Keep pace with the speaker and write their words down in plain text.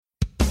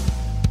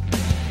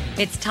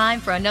It's time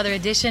for another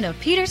edition of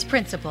Peter's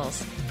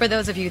Principles. For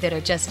those of you that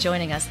are just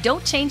joining us,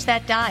 don't change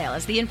that dial,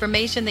 as the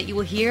information that you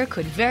will hear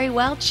could very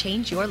well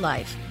change your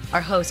life.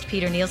 Our host,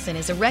 Peter Nielsen,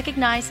 is a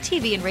recognized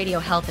TV and radio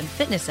health and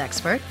fitness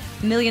expert.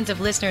 Millions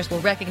of listeners will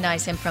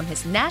recognize him from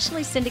his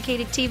nationally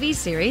syndicated TV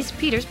series,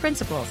 Peter's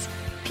Principles.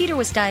 Peter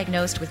was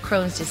diagnosed with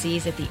Crohn's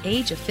disease at the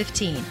age of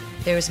 15.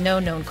 There is no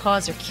known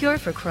cause or cure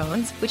for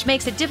Crohn's, which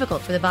makes it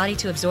difficult for the body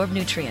to absorb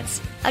nutrients.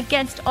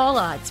 Against all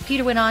odds,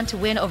 Peter went on to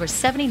win over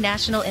 70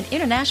 national and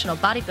international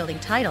bodybuilding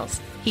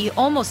titles. He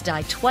almost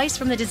died twice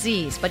from the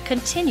disease, but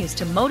continues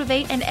to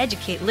motivate and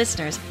educate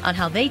listeners on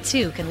how they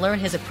too can learn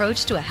his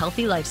approach to a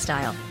healthy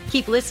lifestyle.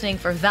 Keep listening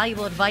for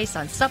valuable advice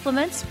on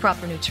supplements,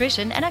 proper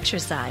nutrition, and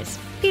exercise.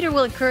 Peter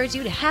will encourage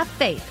you to have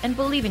faith and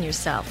believe in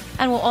yourself,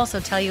 and will also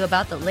tell you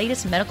about the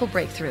latest medical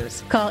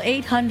breakthroughs. Call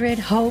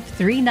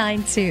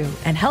 800-HOPE-392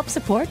 and help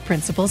support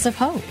Principles of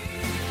Hope.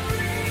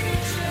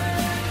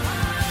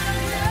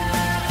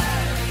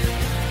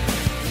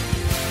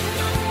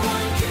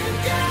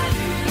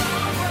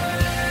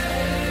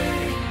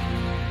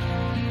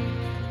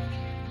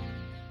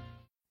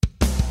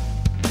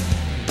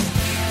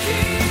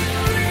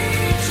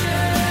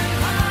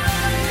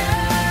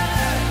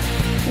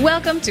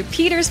 Welcome to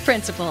Peter's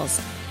Principles.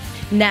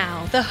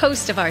 Now, the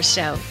host of our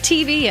show,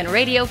 TV and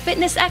radio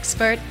fitness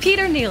expert,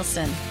 Peter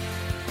Nielsen.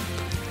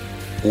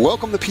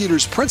 Welcome to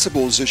Peter's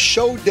Principles, a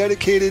show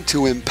dedicated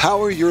to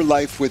empower your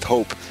life with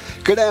hope.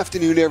 Good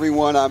afternoon,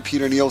 everyone. I'm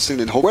Peter Nielsen,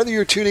 and whether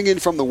you're tuning in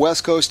from the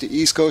West Coast to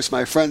East Coast,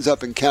 my friends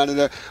up in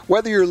Canada,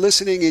 whether you're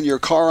listening in your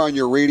car, on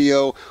your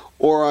radio,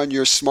 or on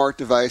your smart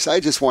device,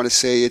 I just want to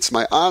say it's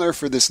my honor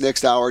for this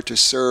next hour to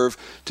serve,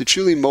 to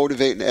truly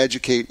motivate and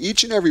educate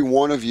each and every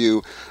one of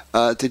you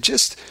to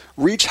just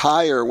reach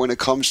higher when it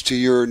comes to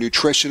your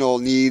nutritional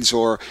needs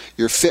or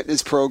your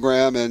fitness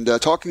program. And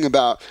talking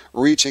about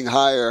reaching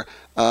higher,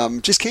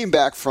 just came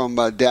back from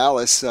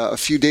Dallas a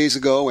few days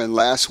ago, and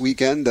last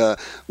weekend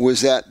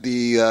was at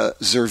the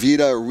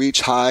Zurvita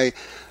Reach High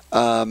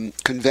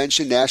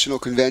convention, national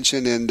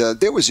convention, and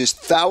there was just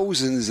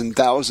thousands and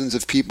thousands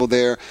of people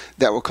there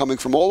that were coming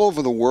from all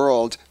over the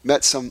world.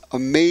 Met some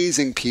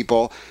amazing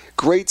people,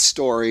 great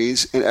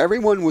stories, and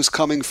everyone was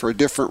coming for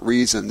different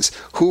reasons.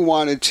 Who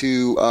wanted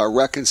to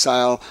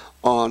reconcile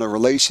on a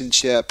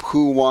relationship,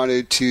 who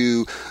wanted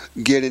to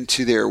get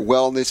into their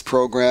wellness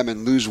program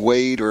and lose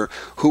weight, or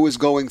who was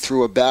going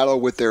through a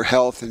battle with their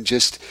health and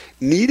just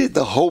needed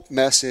the hope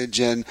message,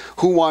 and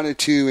who wanted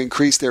to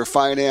increase their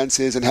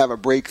finances and have a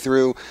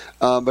breakthrough.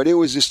 But it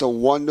was just a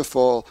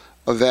wonderful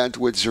event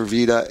with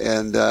Zurvita,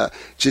 and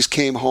just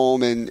came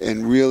home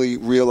and really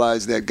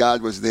realized that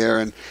God was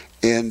there,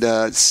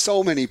 and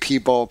so many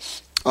people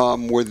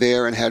were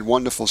there and had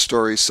wonderful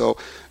stories. So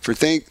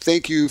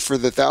thank you for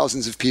the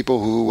thousands of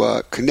people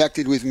who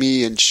connected with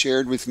me and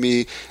shared with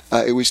me.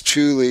 It was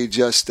truly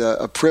just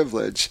a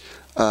privilege.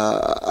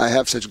 I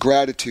have such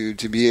gratitude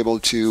to be able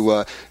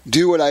to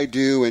do what I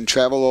do and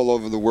travel all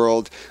over the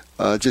world,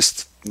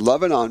 just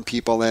loving on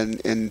people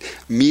and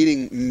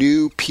meeting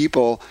new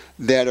people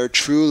that are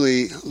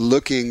truly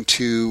looking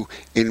to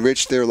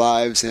enrich their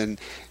lives and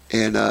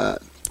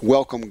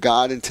welcome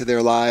God into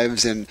their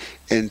lives and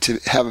to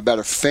have a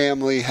better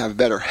family, have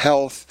better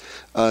health.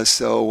 It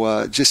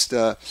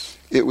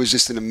was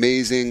just an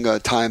amazing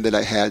time that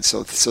I had.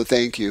 So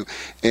thank you.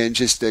 And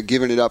just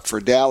giving it up for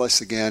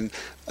Dallas again,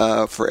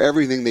 for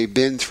everything they've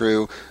been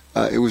through.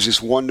 It was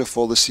just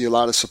wonderful to see a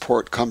lot of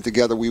support come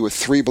together. We were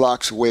 3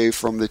 blocks away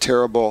from the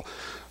terrible,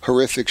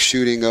 horrific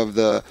shooting of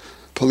the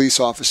police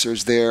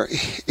officers there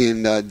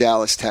in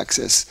Dallas,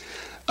 Texas.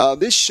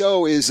 This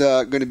show is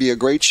going to be a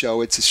great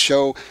show. It's a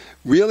show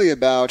really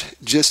about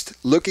just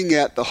looking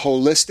at the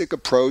holistic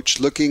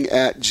approach, looking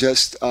at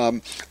just a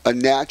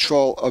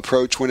natural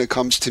approach when it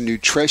comes to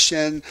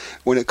nutrition,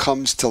 when it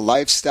comes to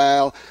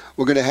lifestyle.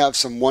 We're going to have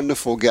some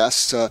wonderful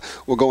guests.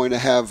 We're going to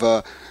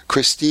have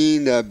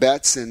Christine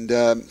Betts,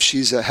 and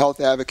she's a health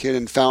advocate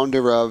and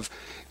founder of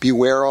Be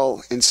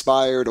Well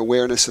Inspired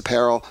Awareness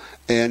Apparel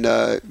and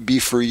Be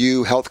For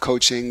You Health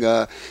Coaching.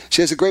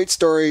 She has a great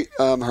story.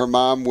 Her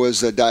mom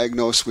was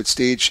diagnosed with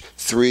stage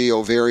 3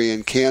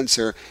 ovarian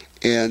cancer,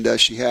 and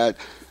she had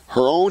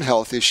her own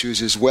health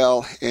issues as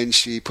well, and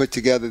she put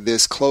together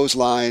this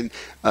clothesline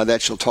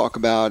that she'll talk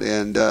about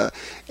and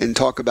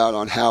talk about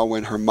on how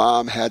when her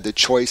mom had the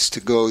choice to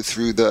go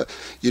through the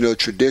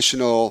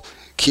traditional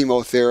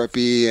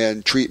chemotherapy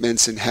and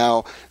treatments and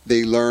how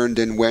they learned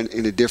and went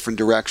in a different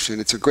direction.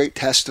 It's a great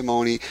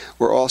testimony.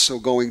 We're also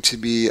going to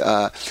be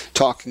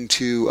talking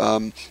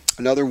to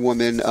another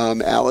woman,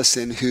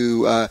 Allison,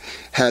 who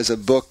has a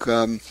book,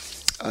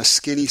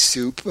 Skinny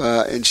Soup,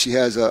 and she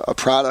has a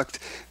product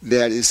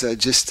that is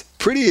just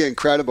pretty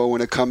incredible when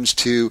it comes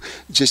to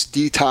just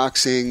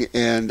detoxing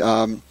and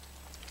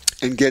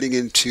getting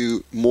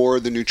into more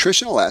of the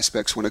nutritional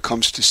aspects when it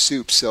comes to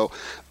soup. So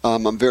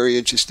I'm very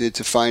interested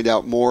to find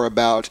out more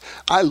about.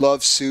 I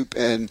love soup,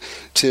 and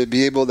to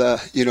be able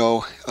to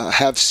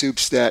have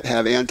soups that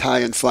have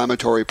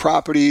anti-inflammatory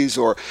properties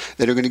or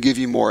that are going to give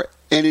you more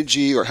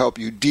energy or help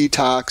you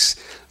detox.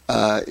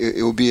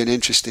 it will be an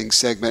interesting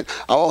segment.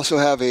 I also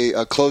have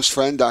a close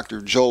friend,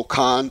 Dr. Joel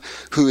Kahn,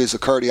 who is a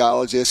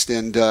cardiologist,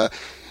 and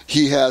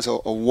he has a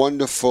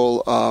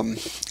wonderful,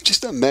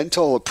 just a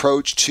mental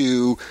approach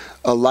to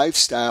a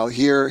lifestyle.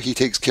 Here, he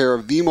takes care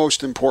of the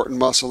most important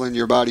muscle in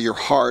your body, your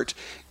heart,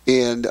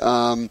 and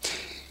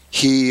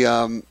he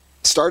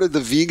started the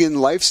vegan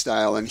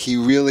lifestyle, and he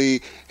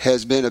really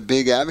has been a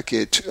big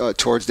advocate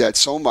towards that,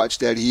 so much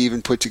that he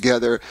even put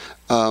together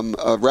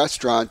a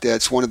restaurant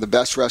that's one of the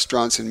best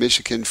restaurants in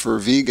Michigan for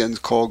vegans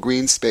called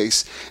Green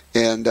Space,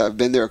 and I've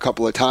been there a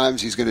couple of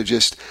times. I'm going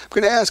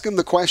to ask him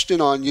the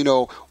question on,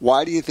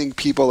 why do you think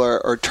people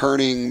are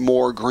turning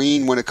more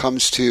green when it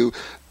comes to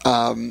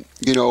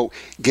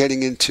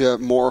getting into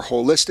more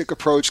holistic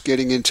approach,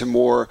 getting into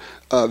more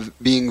of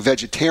being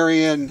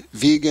vegetarian,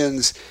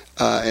 vegans,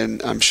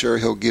 and I'm sure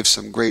he'll give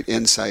some great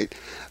insight.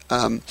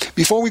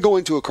 Before we go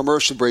into a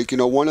commercial break,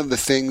 one of the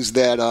things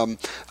that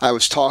I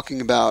was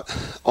talking about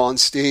on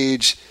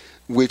stage,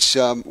 which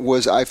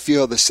was, I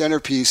feel, the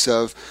centerpiece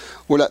of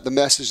the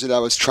message that I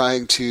was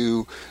trying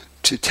to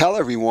tell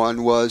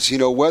everyone was,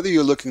 whether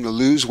you're looking to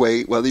lose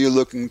weight, whether you're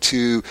looking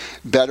to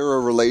better a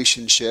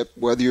relationship,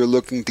 whether you're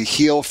looking to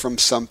heal from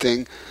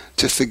something,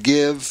 to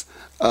forgive,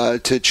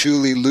 to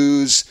truly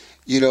lose,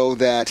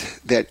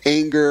 that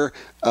anger,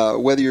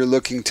 whether you're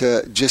looking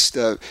to just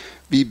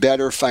be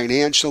better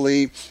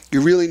financially,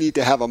 you really need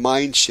to have a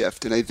mind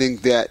shift. And I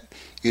think that,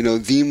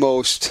 the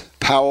most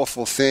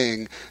powerful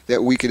thing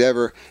that we could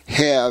ever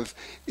have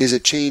is a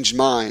changed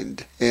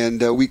mind.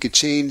 And we could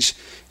change,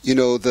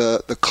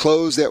 the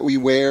clothes that we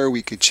wear,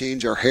 we could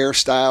change our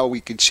hairstyle,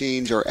 we could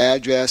change our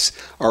address,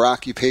 our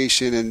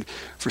occupation, and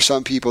for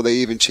some people they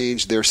even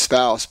change their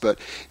spouse. But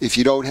if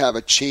you don't have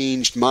a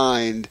changed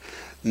mind,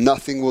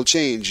 nothing will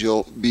change.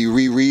 You'll be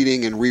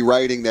rereading and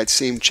rewriting that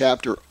same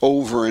chapter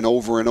over and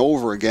over and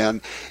over again.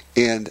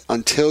 And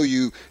until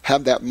you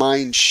have that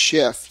mind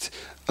shift,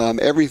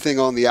 everything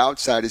on the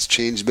outside has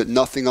changed, but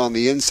nothing on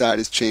the inside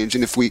has changed.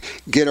 And if we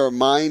get our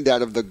mind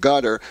out of the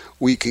gutter,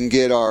 we can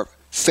get our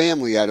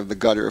family out of the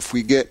gutter. If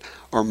we get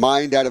our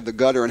mind out of the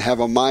gutter and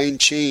have a mind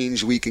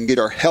change, we can get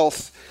our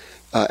health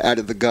out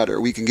of the gutter.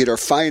 We can get our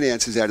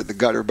finances out of the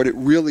gutter. But it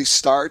really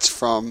starts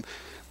from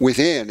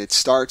within. It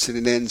starts and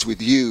it ends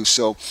with you.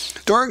 So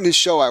during this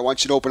show, I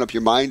want you to open up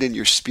your mind and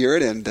your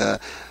spirit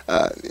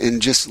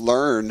and just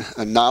learn.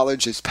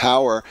 Knowledge is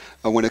power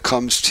when it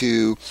comes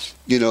to,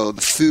 the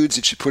foods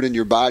that you put in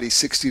your body.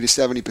 60 to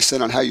 70%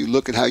 on how you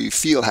look and how you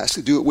feel has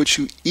to do with what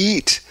you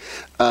eat.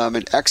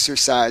 And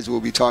exercise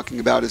we'll be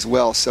talking about as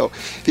well. So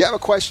if you have a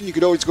question, you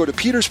could always go to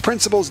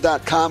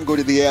petersprinciples.com, go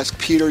to the Ask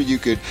Peter. You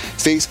could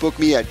Facebook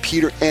me at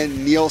Peter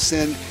N.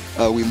 Nielsen.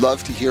 We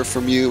love to hear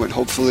from you, and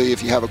hopefully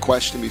if you have a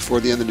question before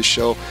the end of the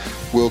show,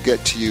 we'll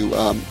get to you.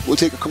 We'll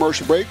take a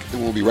commercial break,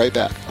 and we'll be right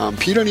back. I'm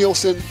Peter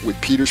Nielsen with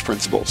Peter's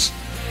Principles.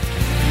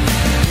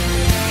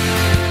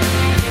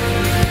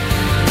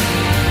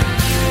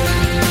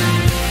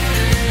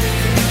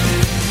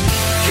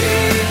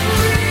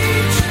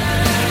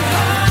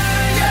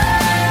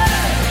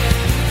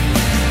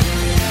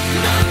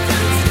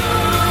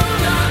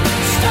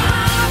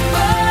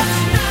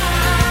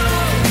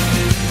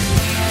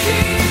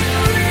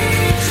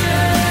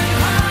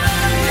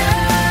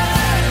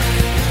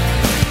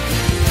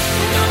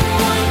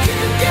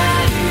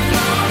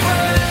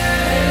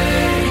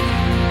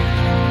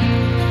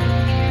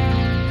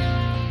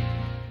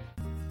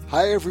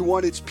 Hi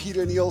everyone, it's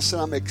Peter Nielsen.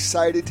 I'm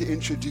excited to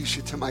introduce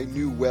you to my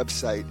new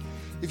website.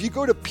 If you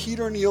go to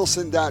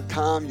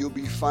peternielsen.com, you'll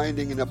be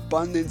finding an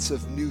abundance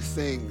of new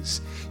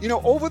things.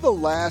 Over the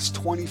last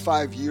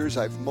 25 years,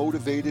 I've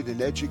motivated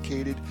and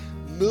educated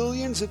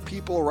millions of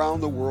people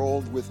around the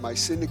world with my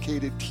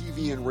syndicated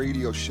TV and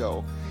radio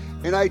show.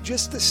 And I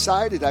just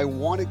decided I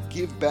want to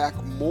give back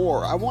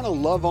more. I want to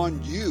love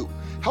on you,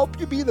 help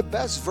you be the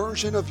best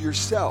version of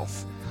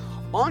yourself.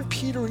 On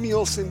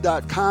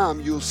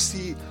peternielsen.com, you'll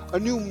see a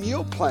new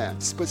meal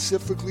plan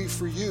specifically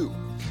for you.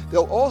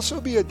 There'll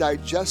also be a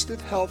digestive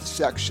health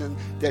section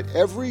that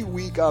every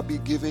week I'll be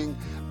giving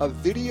a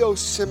video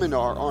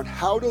seminar on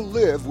how to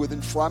live with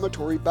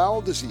inflammatory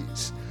bowel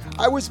disease.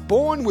 I was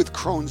born with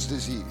Crohn's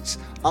disease.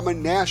 I'm a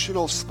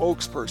national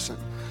spokesperson.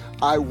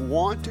 I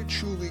want to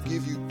truly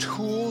give you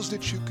tools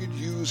that you could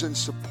use and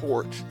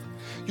support.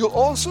 You'll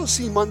also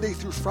see Monday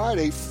through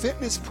Friday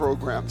fitness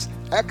programs,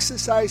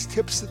 exercise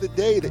tips of the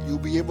day that you'll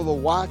be able to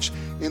watch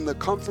in the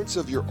comforts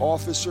of your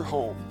office or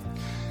home.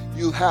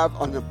 You'll have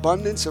an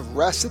abundance of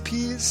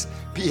recipes,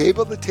 be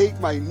able to take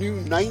my new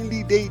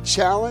 90-day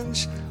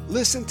challenge,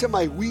 listen to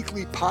my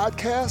weekly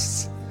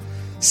podcasts.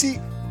 See,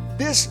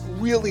 this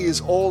really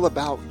is all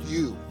about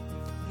you.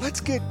 Let's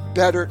get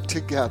better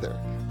together.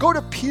 Go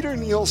to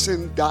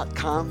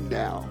peternielsen.com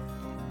now.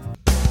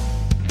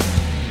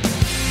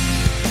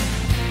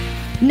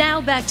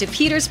 Now back to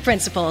Peter's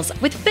Principles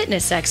with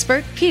fitness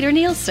expert Peter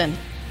Nielsen.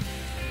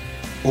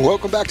 Well,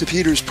 welcome back to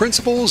Peter's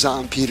Principles.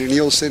 I'm Peter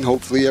Nielsen.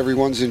 Hopefully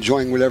everyone's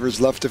enjoying whatever's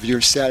left of your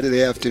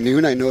Saturday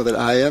afternoon. I know that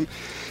I am.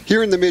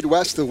 Here in the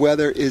Midwest, the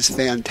weather is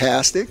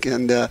fantastic,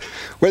 and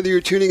whether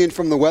you're tuning in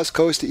from the West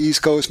Coast to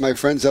East Coast, my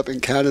friends up in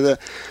Canada,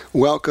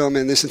 welcome.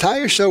 And this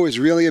entire show is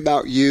really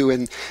about you,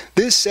 and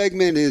this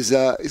segment is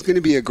going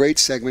to be a great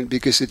segment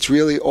because it's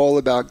really all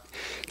about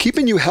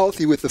keeping you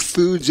healthy with the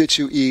foods that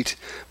you eat.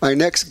 My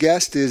next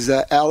guest is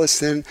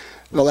Allison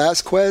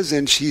Velasquez,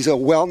 and she's a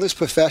wellness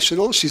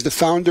professional. She's the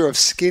founder of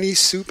Skinny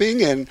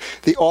Souping and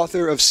the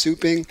author of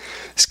Souping.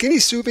 Skinny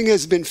Souping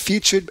has been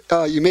featured,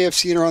 you may have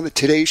seen her on the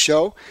Today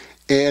Show,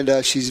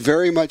 and she's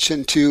very much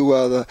into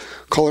the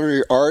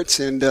culinary arts.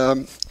 And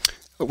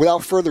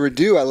without further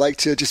ado, I'd like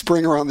to just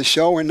bring her on the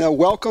show and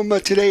welcome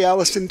today,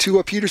 Allison,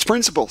 to Peter's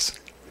Principles.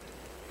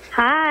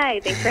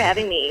 Hi, thanks for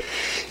having me.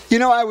 You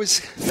know, I was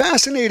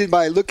fascinated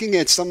by looking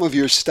at some of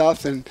your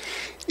stuff, and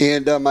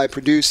my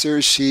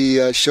producer,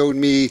 she showed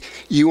me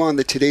you on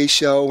the Today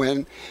Show,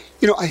 and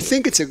I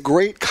think it's a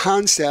great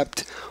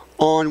concept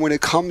on when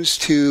it comes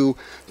to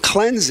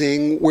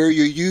cleansing, where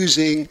you're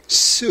using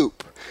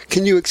soup.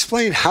 Can you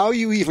explain how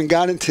you even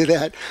got into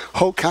that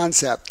whole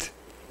concept?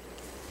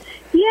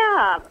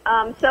 Yeah,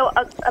 so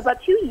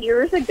about 2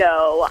 years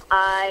ago,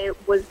 I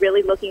was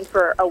really looking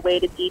for a way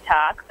to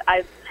detox.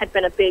 I had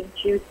been a big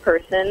juice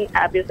person.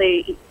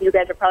 Obviously, you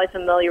guys are probably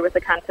familiar with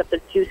the concept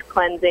of juice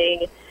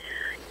cleansing.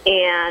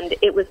 And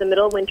it was the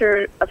middle of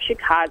winter of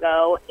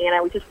Chicago, and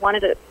I just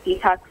wanted a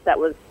detox that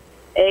was,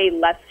 A,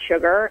 less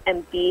sugar,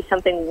 and B,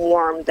 something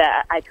warm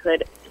that I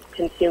could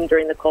consume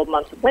during the cold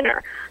months of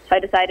winter. So I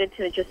decided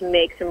to just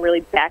make some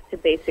really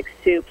back-to-basic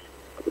soups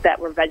that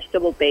were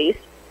vegetable-based.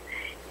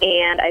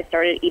 And I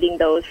started eating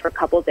those for a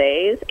couple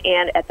days,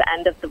 and at the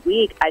end of the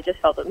week, I just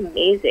felt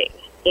amazing.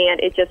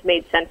 And it just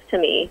made sense to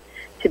me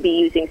to be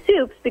using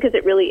soups because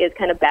it really is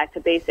kind of back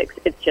to basics.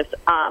 It's just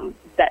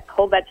that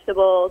whole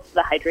vegetables,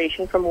 the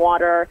hydration from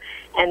water,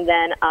 and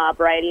then a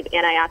variety of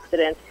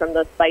antioxidants from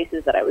the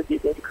spices that I was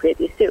using to create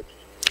these soups.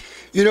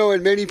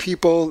 And many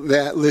people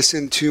that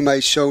listen to my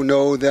show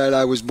know that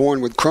I was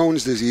born with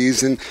Crohn's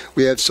disease, and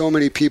we have so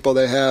many people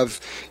that have,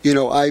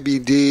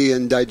 IBD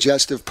and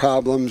digestive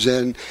problems,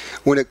 and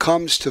when it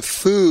comes to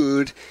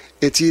food,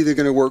 it's either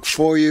going to work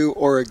for you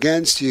or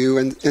against you.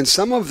 And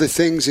some of the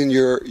things in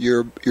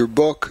your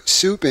book,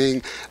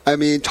 Souping,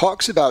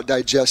 talks about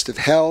digestive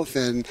health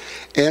and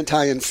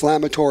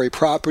anti-inflammatory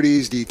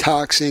properties,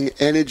 detoxing,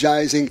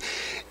 energizing.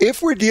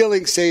 If we're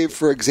dealing, say,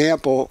 for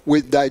example,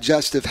 with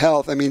digestive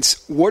health,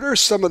 what are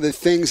some of the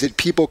things that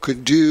people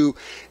could do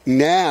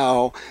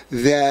now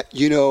that,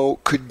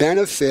 could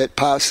benefit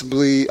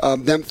possibly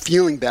them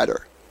feeling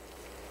better?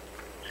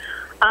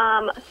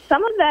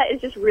 Some of that is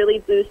just really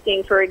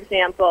boosting, for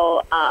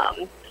example,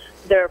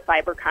 their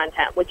fiber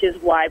content, which is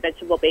why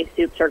vegetable-based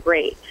soups are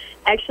great.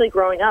 Actually,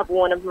 growing up,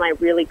 one of my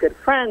really good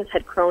friends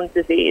had Crohn's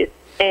disease,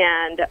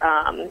 and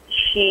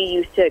she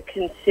used to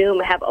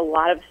have a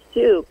lot of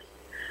soups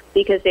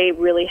because they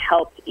really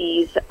helped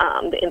ease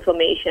the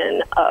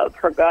inflammation of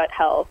her gut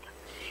health,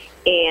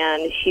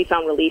 and she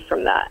found relief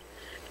from that.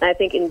 And I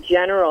think in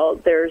general,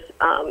 there's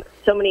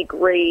so many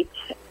great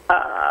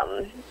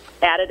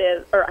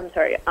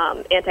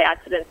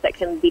antioxidants that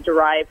can be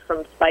derived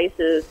from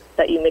spices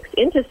that you mix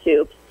into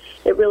soups.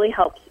 It really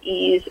helps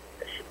ease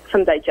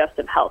from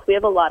digestive health. We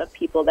have a lot of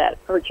people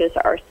that purchase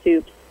our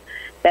soups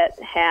that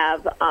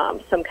have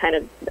some kind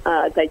of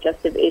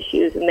digestive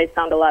issues, and they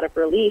found a lot of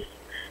relief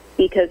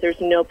because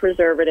there's no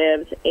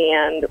preservatives,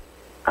 and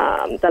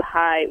the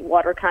high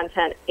water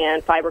content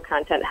and fiber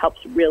content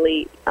helps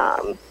really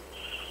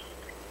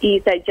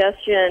ease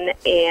digestion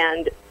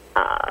and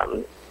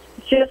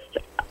just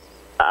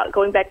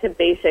going back to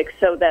basics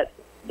so that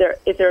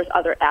if there's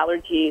other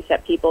allergies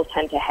that people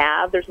tend to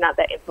have, there's not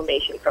that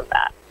inflammation from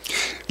that.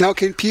 Now,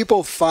 can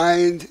people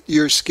find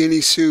your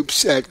Skinny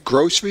Soups at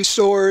grocery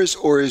stores,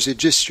 or is it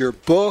just your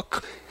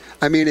book?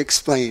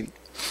 Explain.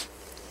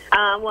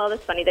 Well,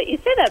 it's funny that you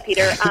say that,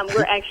 Peter.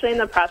 We're actually in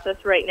the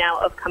process right now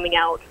of coming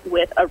out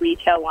with a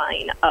retail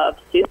line of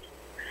soups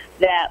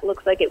that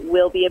looks like it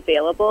will be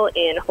available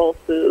in Whole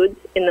Foods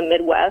in the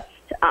Midwest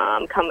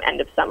come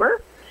end of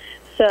summer.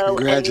 So,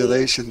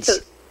 congratulations.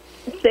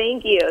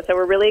 Thank you. So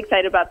we're really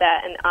excited about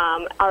that. And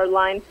our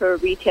line for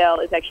retail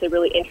is actually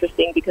really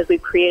interesting because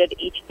we've created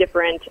each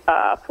different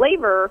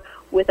flavor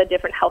with a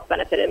different health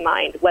benefit in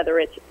mind, whether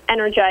it's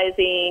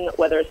energizing,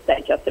 whether it's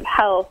digestive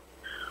health,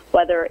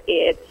 whether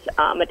it's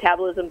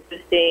metabolism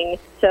boosting.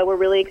 So we're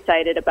really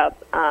excited about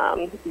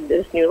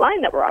this new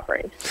line that we're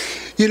offering.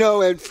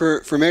 And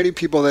for many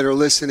people that are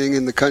listening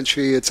in the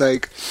country, it's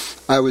like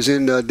I was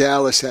in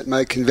Dallas at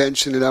my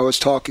convention, and I was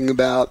talking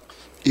about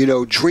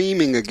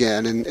dreaming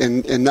again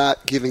and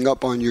not giving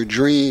up on your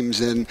dreams.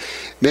 And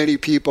many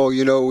people,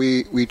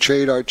 we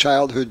trade our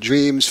childhood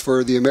dreams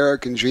for the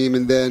American dream,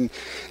 and then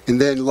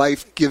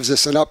life gives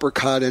us an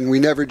uppercut, and we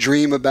never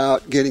dream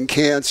about getting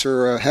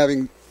cancer or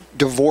having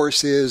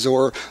divorces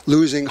or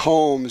losing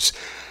homes.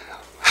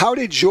 how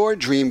did your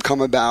dream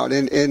come about,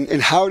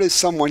 and how does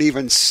someone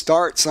even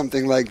start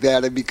something like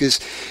that? Because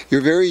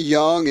you're very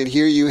young, and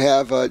here you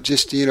have a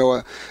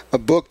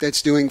book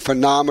that's doing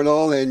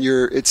phenomenal, and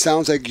it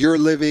sounds like you're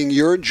living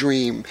your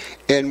dream.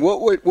 And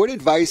what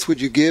advice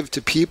would you give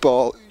to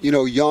people,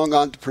 young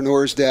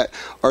entrepreneurs that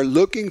are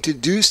looking to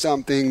do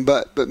something,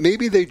 but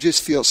maybe they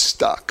just feel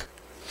stuck?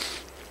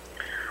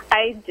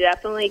 I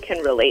definitely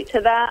can relate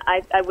to that.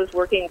 I was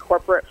working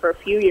corporate for a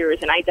few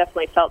years, and I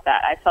definitely felt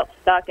that. I felt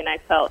stuck, and I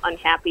felt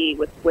unhappy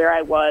with where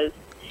I was.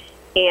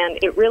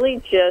 And it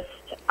really just,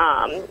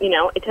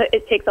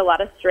 it takes a lot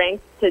of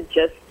strength to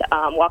just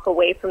walk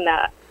away from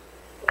that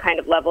kind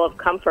of level of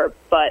comfort.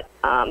 But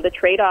the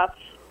trade-offs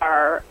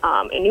are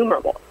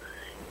innumerable.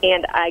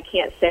 And I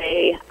can't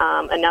say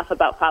enough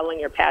about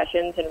following your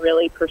passions and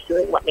really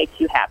pursuing what makes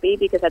you happy,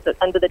 because at the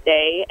end of the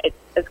day, it's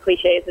as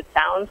cliche as it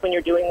sounds, when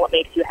you're doing what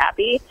makes you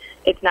happy,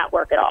 it's not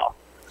work at all.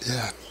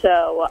 Yeah.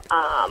 So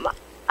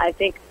I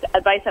think the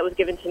advice that was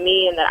given to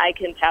me and that I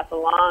can pass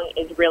along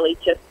is really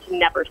just to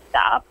never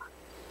stop.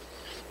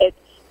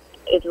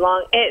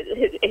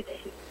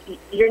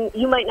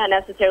 You might not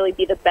necessarily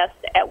be the best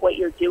at what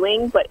you're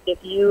doing, but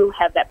if you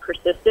have that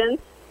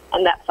persistence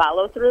and that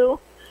follow through,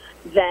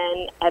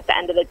 then at the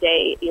end of the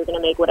day, you're going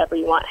to make whatever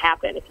you want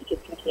happen if you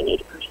just continue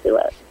to pursue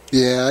it.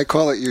 Yeah, I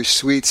call it your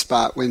sweet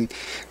spot, when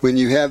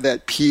you have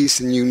that peace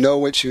and you know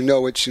what you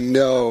know,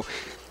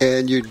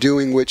 and you're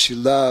doing what you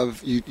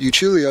love. You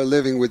truly are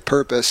living with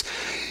purpose.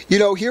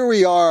 Here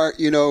we are,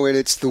 and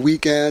it's the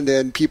weekend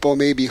and people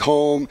may be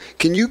home.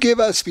 Can you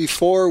give us,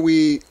 before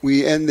we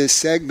end this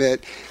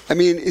segment,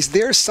 is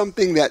there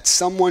something that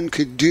someone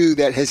could do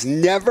that has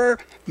never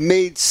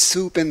made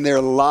soup in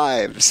their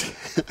lives?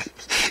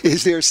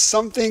 Is there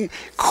something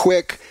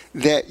quick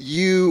that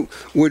you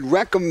would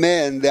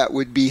recommend that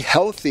would be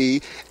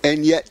healthy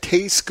and yet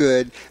taste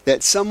good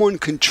that someone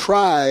can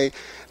try,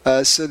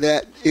 so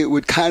that it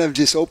would kind of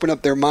just open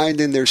up their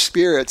mind and their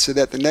spirit, so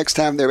that the next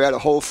time they're at a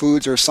Whole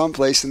Foods or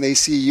someplace and they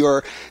see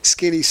your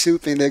Skinny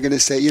Souping, they're going to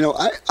say,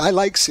 I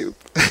like soup.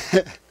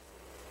 Yeah,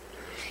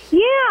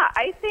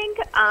 I think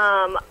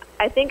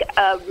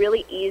a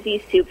really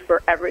easy soup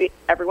for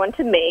everyone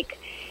to make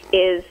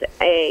is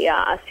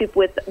a soup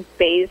with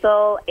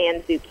basil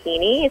and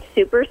zucchini. It's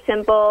super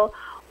simple.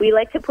 We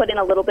like to put in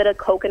a little bit of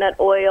coconut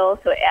oil,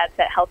 so it adds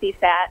that healthy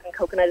fat, and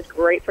coconut is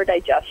great for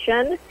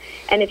digestion.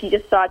 And if you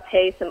just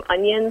saute some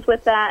onions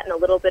with that and a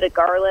little bit of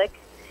garlic,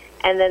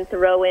 and then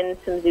throw in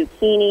some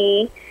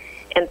zucchini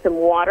and some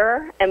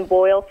water and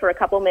boil for a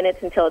couple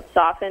minutes until it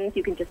softens,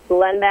 you can just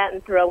blend that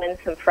and throw in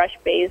some fresh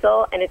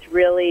basil, and it's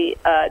really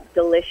a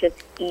delicious,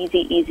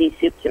 easy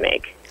soup to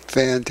make.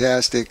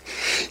 Fantastic.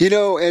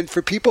 And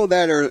for people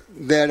that are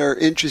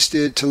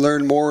interested to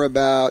learn more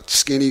about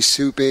Skinny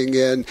Souping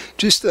and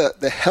just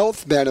the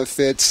health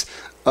benefits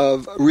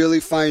of really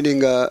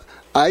finding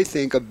I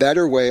think a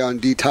better way on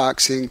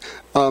detoxing,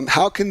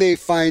 how can they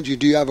find you?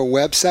 Do you have a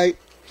website?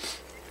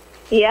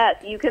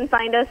 Yes, you can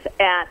find us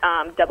at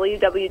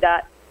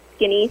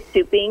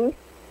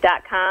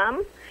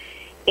www.skinnysouping.com,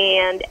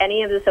 and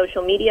any of the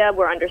social media,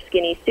 we're under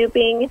Skinny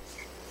Souping.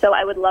 So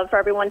I would love for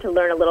everyone to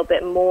learn a little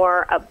bit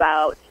more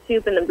about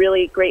soup and the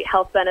really great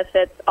health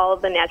benefits. All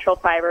of the natural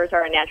fibers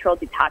are a natural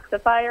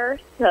detoxifier.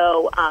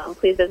 So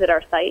please visit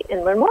our site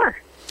and learn more.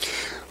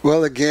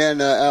 Well,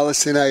 again,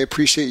 Allison, I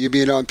appreciate you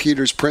being on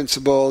Peter's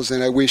Principles,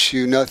 and I wish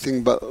you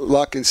nothing but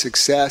luck and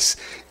success,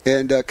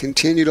 and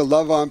continue to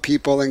love on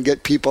people and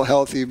get people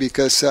healthy,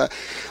 because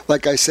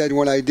like I said,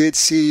 when I did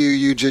see you,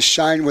 you just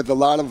shine with a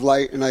lot of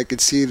light, and I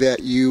could see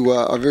that you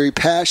are very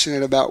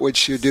passionate about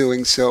what you're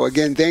doing. So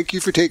again, thank you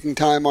for taking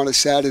time on a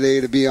Saturday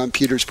to be on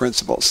Peter's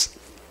Principles.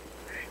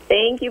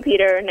 Thank you,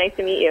 Peter. Nice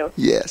to meet you.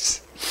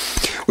 Yes.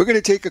 We're going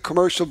to take a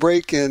commercial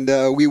break, and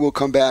we will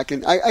come back.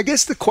 And I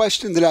guess the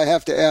question that I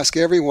have to ask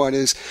everyone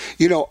is,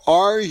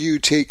 are you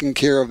taking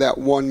care of that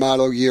one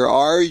model year?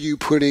 Are you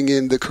putting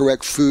in the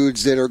correct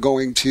foods that are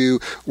going to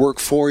work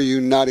for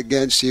you, not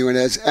against you? And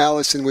as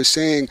Allison was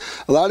saying,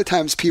 a lot of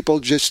times people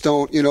just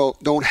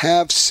don't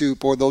have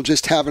soup, or they'll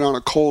just have it on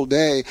a cold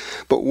day.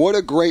 But what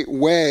a great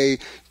way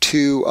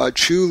to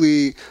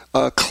truly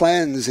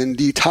cleanse and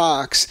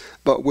detox,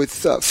 but with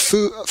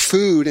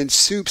food and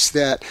soups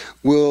that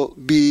will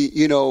be,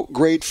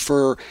 great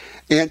for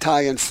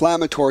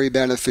anti-inflammatory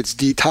benefits,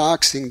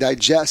 detoxing,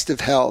 digestive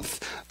health,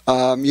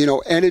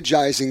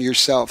 energizing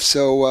yourself.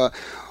 So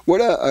what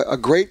a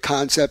great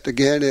concept.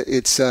 Again,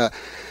 it's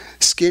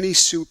Skinny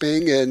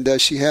Souping, and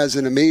she has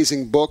an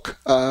amazing book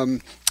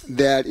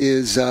that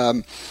is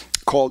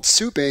called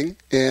Souping,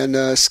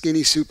 and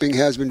Skinny Souping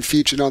has been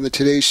featured on the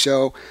Today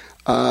Show.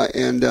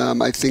 And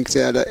I think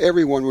that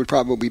everyone would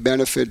probably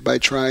benefit by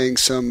trying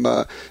some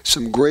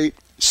great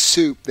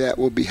soup that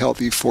will be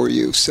healthy for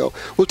you. So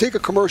we'll take a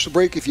commercial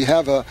break. If you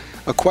have a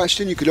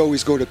question, you could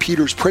always go to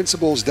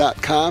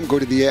petersprinciples.com. Go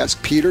to the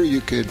Ask Peter.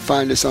 You could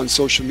find us on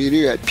social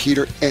media at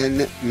Peter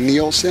N.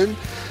 Nielsen.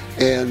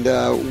 And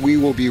we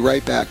will be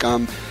right back.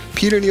 I'm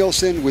Peter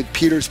Nielsen with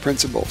Peter's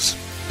Principles.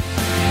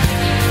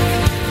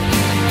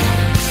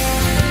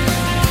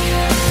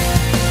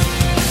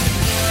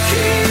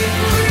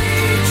 Keep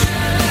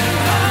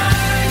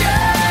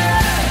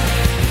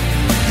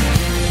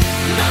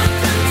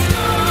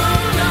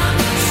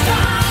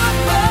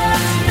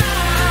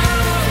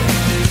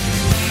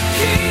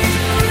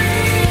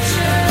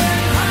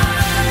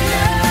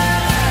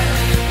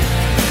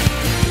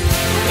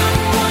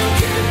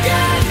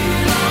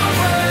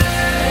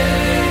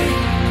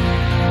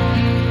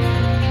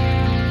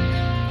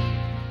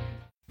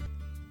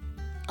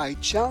I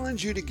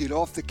challenge you to get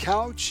off the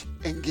couch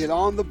and get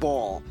on the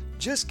ball.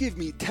 Just give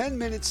me 10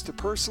 minutes to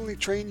personally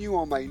train you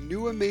on my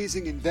new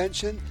amazing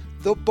invention,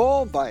 the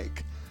ball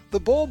bike. The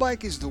ball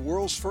bike is the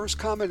world's first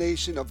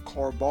combination of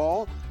core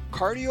ball,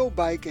 cardio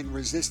bike, and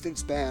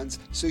resistance bands,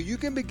 so you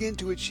can begin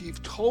to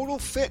achieve total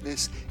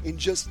fitness in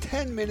just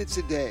 10 minutes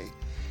a day.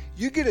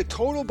 You get a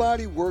total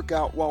body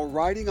workout while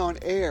riding on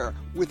air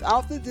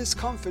without the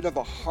discomfort of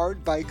a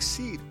hard bike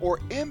seat or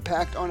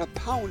impact on a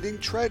pounding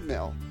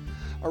treadmill.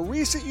 A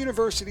recent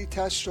university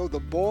test showed the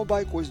ball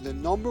bike was the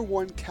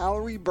 #1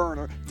 calorie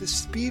burner to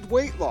speed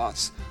weight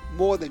loss,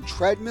 more than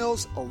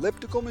treadmills,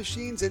 elliptical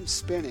machines, and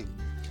spinning.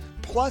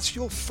 Plus,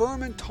 you'll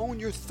firm and tone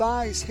your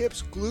thighs,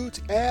 hips, glutes,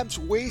 abs,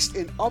 waist,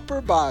 and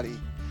upper body.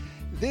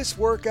 This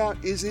workout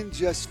isn't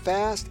just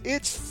fast,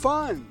 it's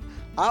fun.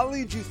 I'll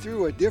lead you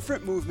through a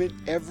different movement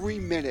every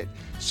minute,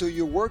 so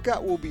your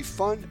workout will be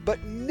fun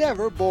but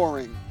never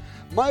boring.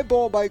 My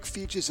ball bike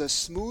features a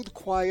smooth,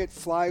 quiet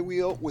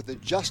flywheel with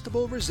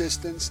adjustable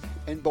resistance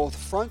and both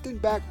front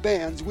and back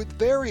bands with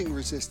varying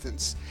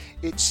resistance.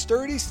 Its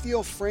sturdy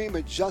steel frame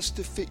adjusts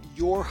to fit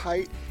your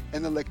height,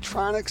 and the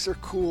electronics are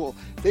cool.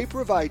 They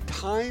provide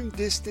time,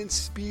 distance,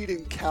 speed,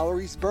 and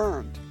calories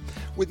burned.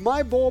 With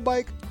my ball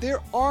bike, there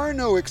are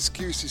no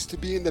excuses to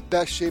be in the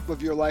best shape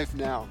of your life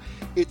now.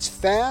 It's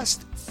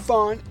fast,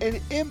 fun,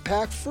 and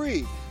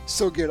impact-free.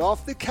 So get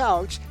off the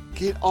couch,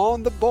 get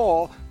on the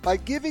ball by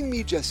giving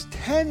me just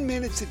 10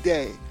 minutes a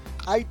day.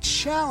 I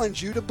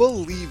challenge you to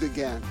believe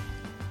again.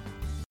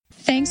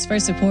 Thanks for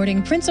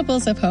supporting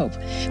Principles of Hope.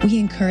 We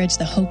encourage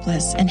the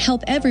hopeless and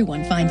help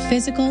everyone find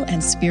physical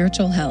and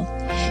spiritual health.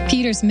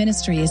 Peter's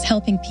ministry is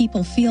helping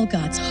people feel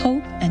God's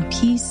hope and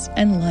peace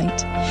and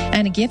light.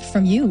 And a gift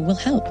from you will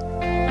help.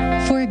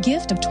 For a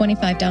gift of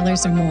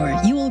 $25 or more,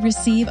 you will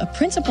receive a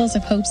Principles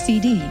of Hope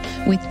CD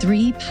with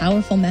 3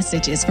 powerful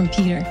messages from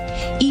Peter,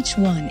 each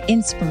one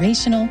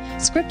inspirational,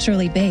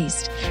 scripturally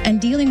based, and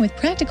dealing with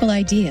practical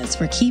ideas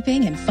for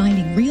keeping and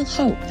finding real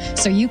hope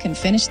so you can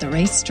finish the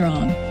race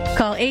strong.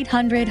 Call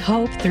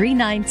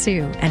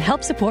 800-HOPE-392 and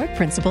help support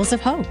Principles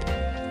of Hope.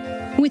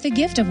 With a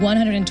gift of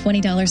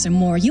 $120 or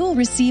more, you will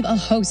receive a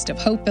host of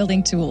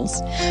hope-building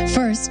tools.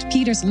 First,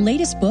 Peter's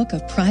latest book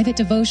of private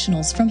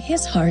devotionals from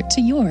his heart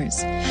to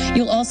yours.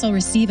 You'll also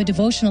receive a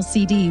devotional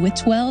CD with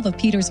 12 of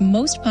Peter's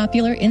most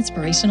popular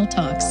inspirational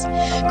talks.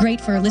 Great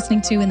for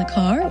listening to in the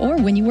car or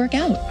when you work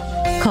out.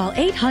 Call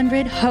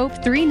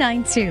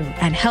 800-HOPE-392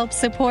 and help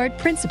support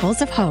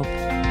Principles of Hope.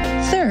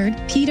 Third,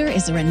 Peter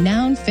is a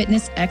renowned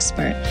fitness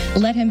expert.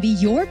 Let him be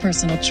your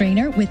personal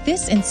trainer with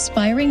this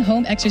inspiring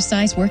home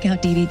exercise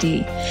workout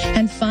DVD.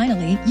 And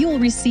finally, you will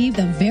receive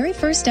the very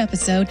first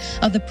episode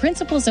of the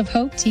Principles of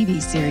Hope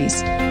TV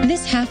series.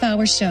 This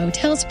half-hour show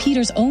tells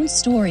Peter's own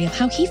story of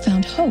how he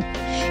found hope.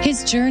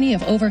 His journey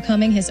of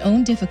overcoming his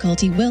own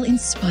difficulty will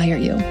inspire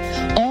you.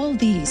 All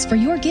these for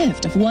your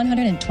gift of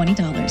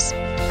 $120.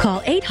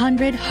 Call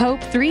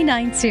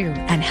 800-HOPE-392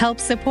 and help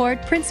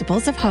support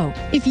Principles of Hope.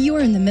 If you're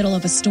in the middle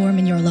of a storm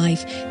in your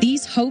life,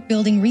 these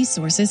hope-building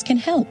resources can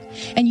help.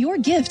 And your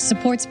gift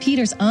supports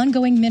Peter's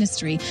ongoing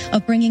ministry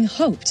of bringing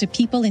hope to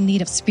people in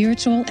need of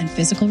spiritual and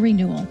physical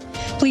renewal.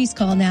 Please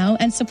call now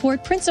and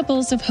support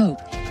Principles of Hope.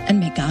 And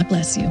may God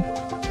bless you.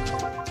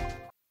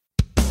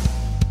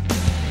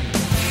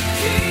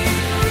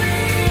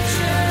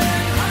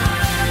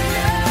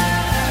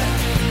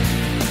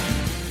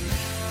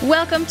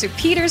 Welcome to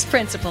Peter's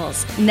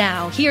Principles.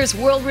 Now, here's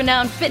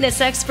world-renowned fitness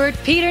expert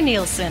Peter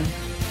Nielsen.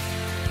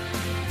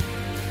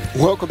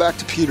 Welcome back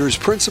to Peter's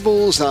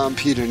Principles. I'm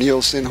Peter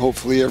Nielsen.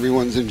 Hopefully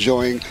everyone's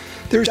enjoying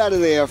their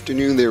Saturday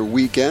afternoon, their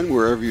weekend,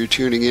 wherever you're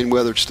tuning in,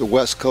 whether it's the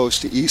West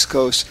Coast, the East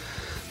Coast.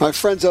 My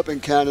friends up in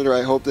Canada,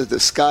 I hope that the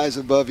skies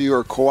above you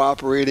are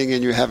cooperating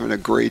and you're having a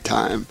great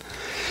time.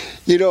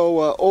 You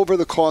know, over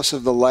the course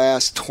of the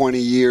last 20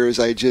 years,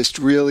 I just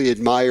really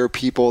admire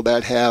people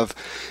that have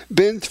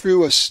been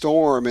through a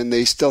storm and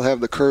they still have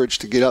the courage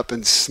to get up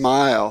and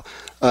smile,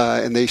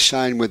 and they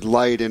shine with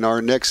light. And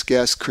our next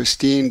guest,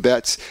 Christine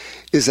Betts,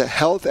 is a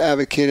health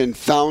advocate and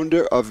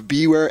founder of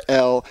Beware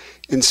L,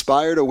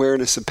 Inspired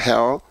Awareness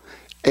Apparel,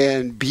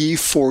 and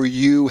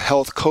Be4You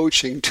Health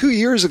Coaching 2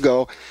 years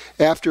ago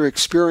after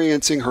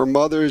experiencing her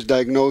mother's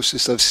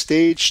diagnosis of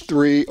stage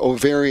 3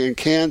 ovarian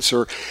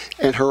cancer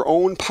and her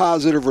own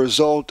positive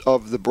result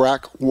of the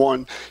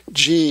BRCA1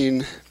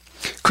 gene.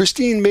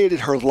 Christine made it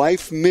her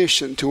life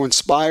mission to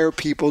inspire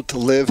people to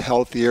live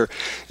healthier.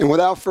 And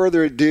without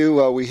further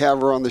ado, we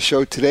have her on the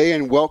show today,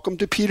 and welcome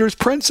to Peter's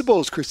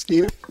Principles,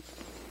 Christina.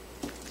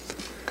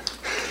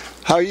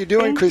 How are you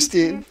doing,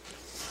 Christine?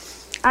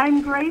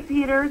 I'm great,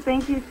 Peter.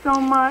 Thank you so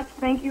much.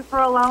 Thank you for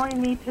allowing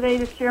me today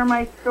to share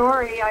my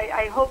story.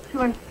 I hope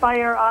to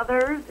inspire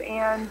others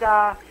and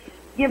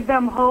give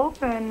them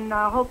hope, and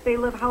hope they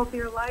live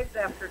healthier lives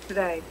after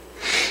today.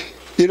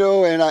 You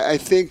know, and I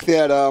think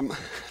that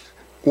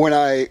when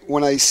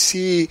I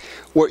see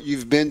what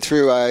you've been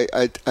through,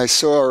 I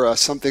saw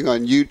something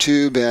on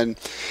YouTube, and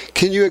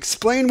can you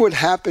explain what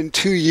happened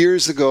 2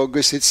 years ago?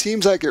 Because it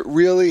seems like it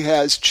really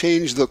has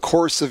changed the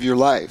course of your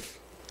life.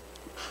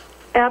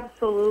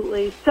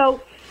 Absolutely.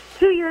 So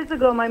 2 years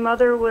ago, my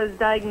mother was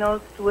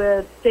diagnosed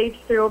with stage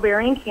 3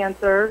 ovarian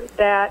cancer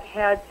that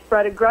had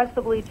spread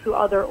aggressively to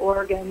other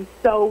organs.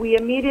 So we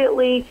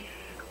immediately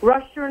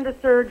rushed her into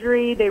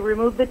surgery. They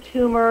removed the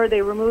tumor.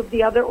 They removed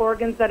the other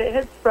organs that it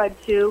had spread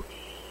to.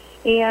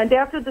 And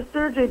after the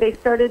surgery, they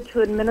started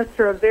to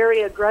administer a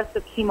very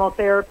aggressive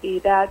chemotherapy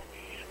that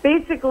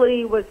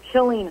basically was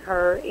killing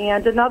her.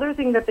 And another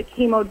thing that the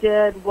chemo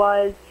did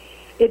was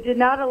it did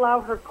not allow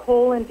her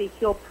colon to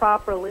heal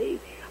properly.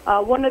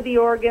 One of the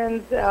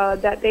organs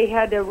that they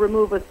had to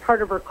remove was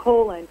part of her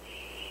colon.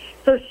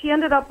 So she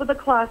ended up with a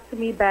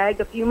colostomy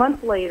bag a few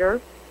months later.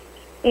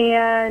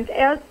 And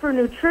as for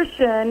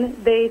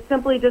nutrition, they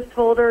simply just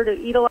told her to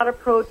eat a lot of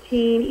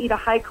protein, eat a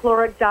high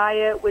caloric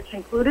diet, which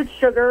included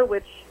sugar,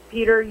 which,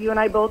 Peter, you and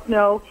I both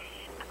know,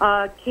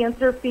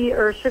 sugar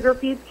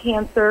feeds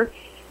cancer.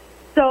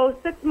 So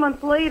 6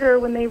 months later,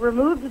 when they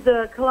removed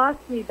the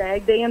colostomy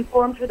bag, they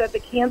informed her that the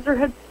cancer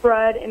had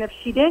spread, and if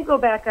she didn't go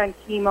back on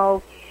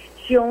chemo,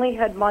 she only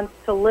had months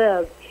to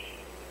live.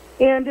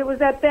 And it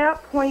was at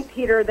that point,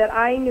 Peter, that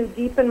I knew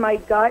deep in my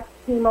gut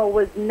chemo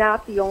was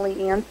not the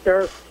only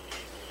answer.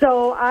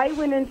 So I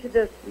went into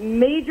this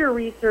major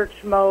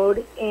research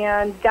mode,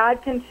 and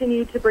God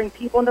continued to bring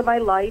people into my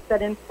life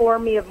that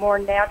informed me of more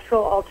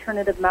natural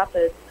alternative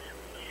methods.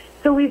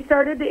 So we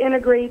started to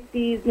integrate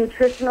these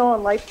nutritional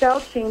and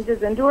lifestyle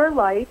changes into our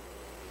life,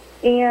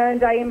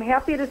 and I am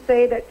happy to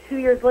say that 2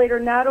 years later,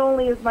 not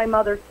only is my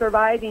mother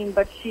surviving,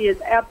 but she is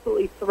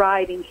absolutely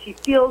thriving. She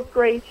feels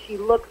great, she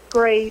looks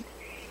great,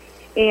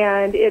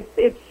 and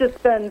it's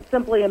just been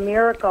simply a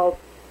miracle.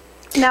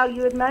 Now,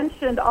 you had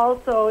mentioned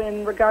also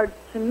in regards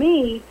to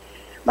me,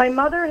 my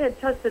mother had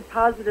tested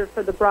positive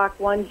for the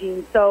BRCA1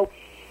 gene, so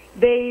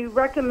they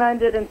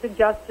recommended and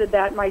suggested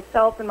that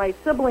myself and my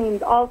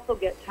siblings also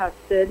get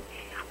tested.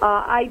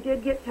 I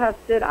did get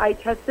tested. I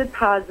tested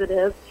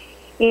positive,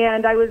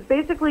 and I was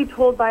basically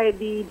told by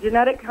the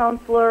genetic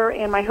counselor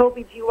and my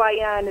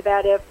OB-GYN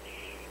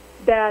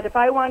that if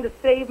I wanted to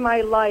save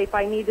my life,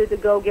 I needed to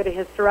go get a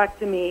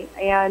hysterectomy.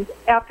 And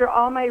after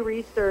all my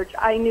research,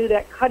 I knew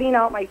that cutting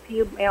out my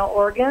female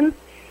organs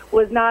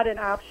was not an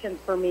option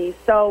for me.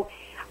 So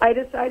I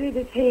decided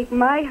to take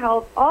my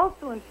health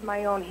also into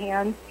my own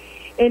hands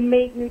and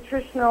make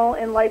nutritional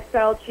and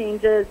lifestyle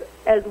changes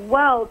as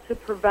well to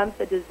prevent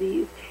the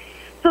disease.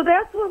 So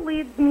that's what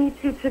leads me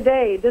to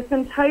today. This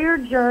entire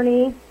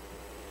journey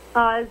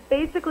has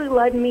basically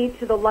led me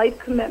to the life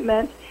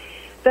commitment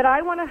that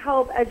I want to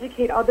help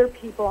educate other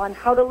people on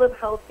how to live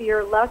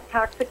healthier, less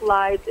toxic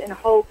lives in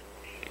hopes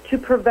to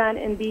prevent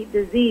and beat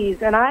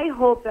disease. And I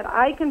hope that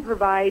I can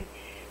provide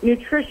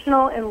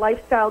nutritional and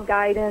lifestyle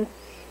guidance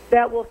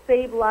that will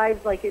save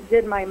lives like it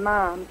did my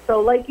mom.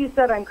 So like you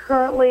said, I'm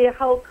currently a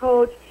health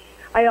coach.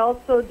 I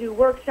also do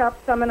workshop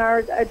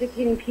seminars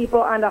educating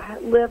people on to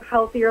live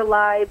healthier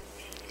lives.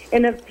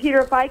 And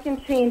if I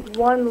can change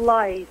one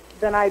life,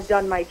 then I've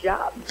done my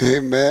job.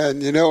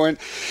 Amen.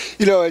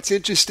 It's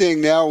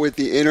interesting now with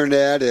the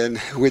internet and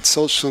with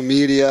social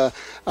media.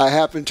 I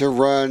happen to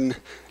run,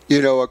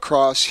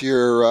 across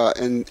your,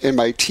 and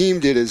my team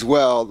did as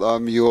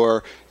well,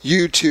 your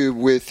YouTube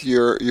with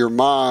your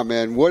mom,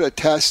 and what a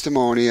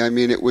testimony. I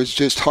mean, it was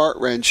just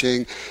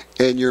heart-wrenching.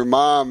 And your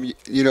mom,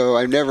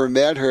 I never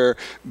met her,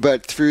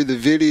 but through the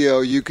video,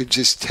 you could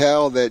just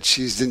tell that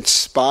she's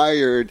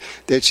inspired,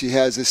 that she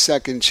has a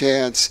second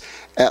chance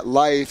at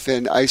life.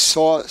 And I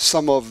saw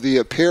some of the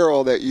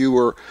apparel that you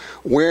were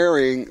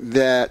wearing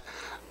that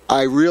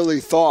I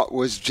really thought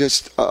was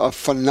just a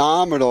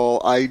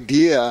phenomenal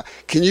idea.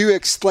 Can you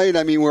explain?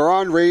 I mean, we're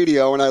on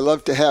radio, and I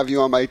love to have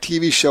you on my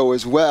TV show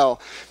as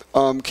well.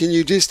 Can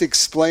you just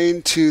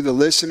explain to the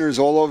listeners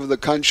all over the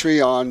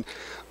country on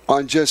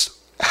just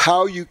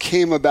how you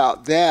came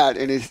about that?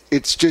 And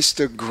it's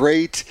just a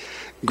great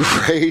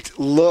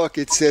look.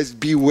 It says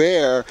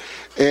beware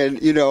and,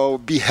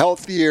 be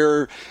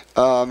healthier.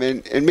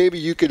 And maybe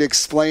you could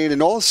explain,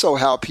 and also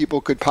how people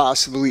could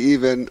possibly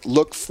even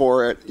look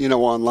for it,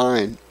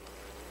 online.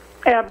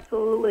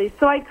 Absolutely.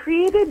 So I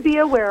created Be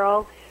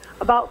Aware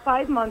about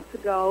 5 months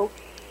ago,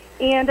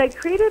 and I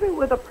created it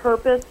with a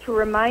purpose to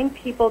remind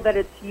people that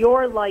it's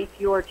your life,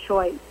 your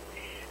choice.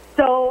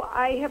 So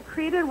I have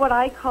created what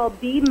I call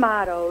Be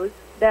mottos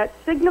that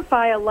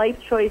signify a life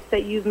choice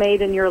that you've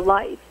made in your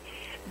life.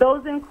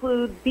 Those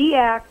include be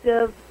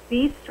active,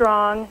 be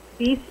strong,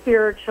 be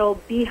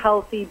spiritual, be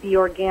healthy, be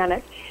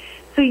organic.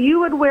 So you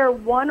would wear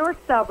one or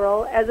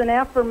several as an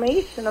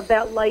affirmation of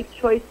that life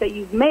choice that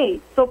you've made.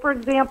 So, for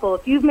example,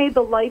 if you've made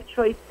the life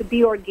choice to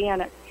be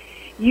organic,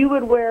 you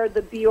would wear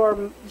the Be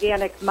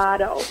Organic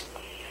motto.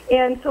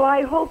 And so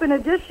I hope, in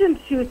addition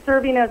to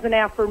serving as an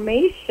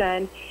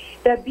affirmation,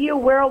 that Be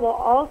Aware will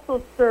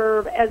also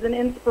serve as an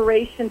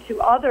inspiration to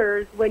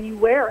others when you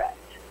wear it.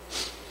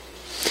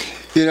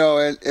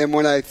 And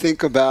when I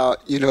think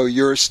about,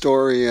 your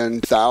story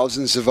and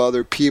thousands of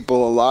other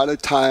people, a lot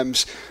of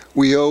times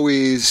we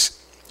always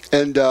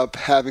end up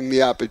having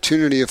the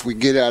opportunity, if we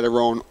get out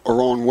our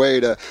own way,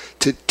 to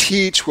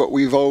teach what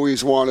we've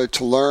always wanted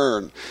to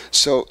learn.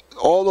 So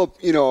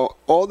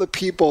all the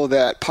people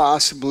that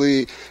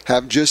possibly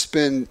have just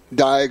been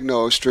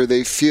diagnosed, or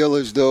they feel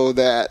as though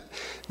that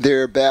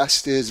their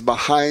best is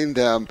behind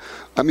them.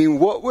 I mean,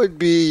 what would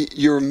be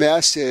your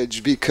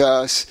message?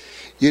 Because,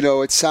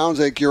 it sounds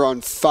like you're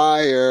on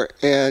fire,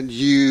 and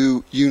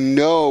you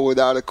know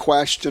without a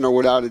question or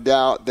without a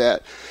doubt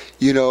that,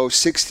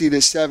 60 to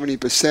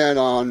 70%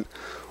 on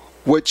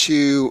what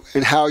you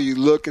and how you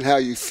look and how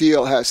you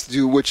feel has to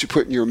do with what you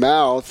put in your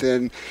mouth.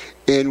 And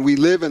we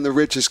live in the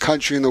richest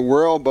country in the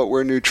world, but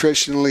we're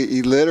nutritionally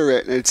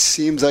illiterate, and it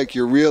seems like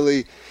you're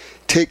really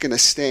taking a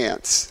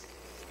stance.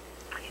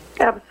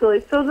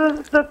 Absolutely. So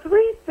the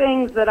three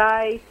things that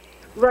I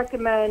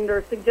recommend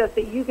or suggest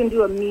that you can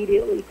do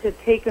immediately to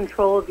take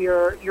control of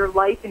your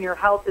life and your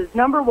health is,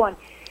 number one,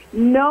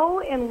 know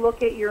and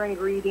look at your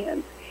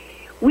ingredients.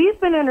 We've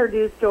been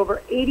introduced to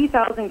over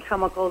 80,000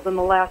 chemicals in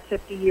the last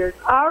 50 years.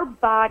 Our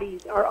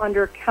bodies are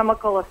under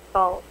chemical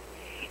assault.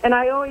 And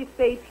I always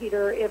say,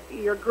 Peter, if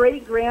your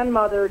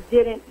great-grandmother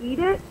didn't eat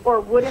it or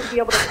wouldn't be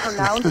able to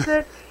pronounce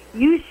it,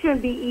 you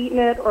shouldn't be eating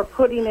it or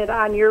putting it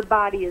on your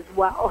body as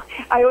well.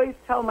 I always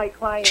tell my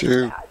clients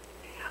that.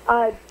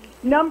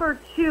 Number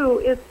two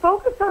is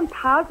focus on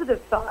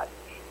positive thoughts.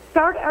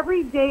 Start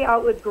every day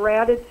out with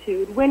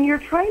gratitude. When you're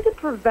trying to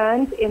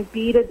prevent and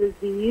beat a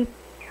disease,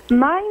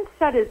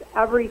 mindset is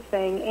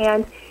everything.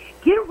 And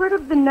get rid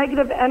of the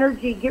negative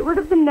energy. Get rid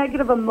of the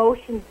negative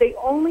emotions. They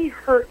only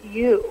hurt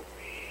you.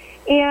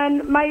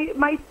 And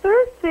my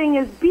third thing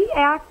is be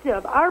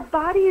active. Our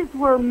bodies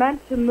were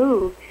meant to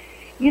move.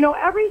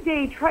 Every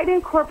day try to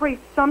incorporate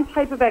some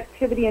type of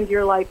activity into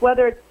your life,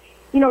 whether it's,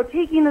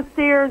 taking the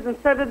stairs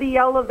instead of the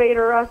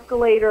elevator or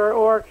escalator,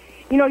 or,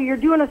 you're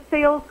doing a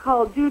sales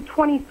call, do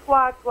 20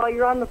 squats while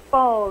you're on the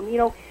phone.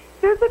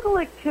 Physical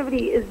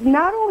activity is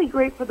not only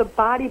great for the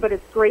body, but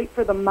it's great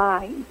for the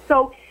mind.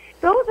 So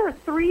those are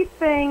three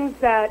things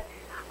that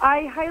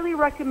I highly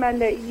recommend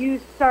that you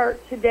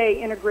start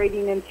today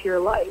integrating into your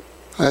life.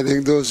 I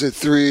think those are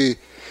three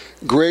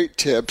great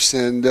tips.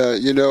 And,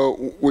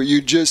 what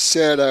you just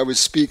said, I was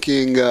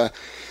speaking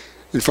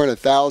in front of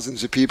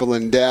thousands of people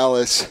in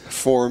Dallas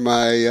for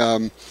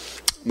my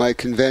my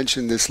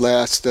convention this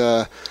last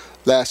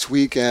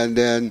weekend.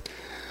 And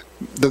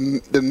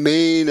the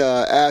main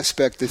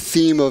aspect, the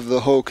theme of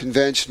the whole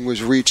convention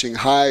was reaching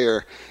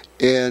higher.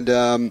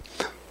 And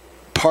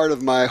part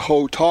of my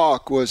whole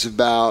talk was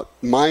about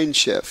mind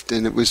shift,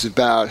 and it was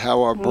about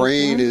how our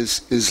brain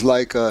is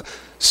like a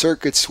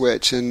circuit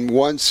switch, and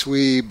once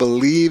we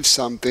believe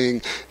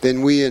something,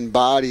 then we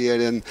embody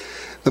it. And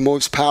the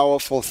most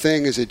powerful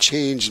thing is a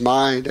changed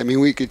mind. I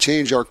mean, we could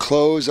change our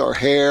clothes, our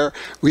hair,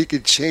 we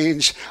could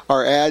change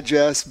our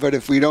address, but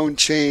if we don't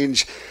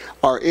change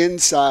our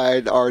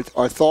inside, our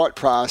thought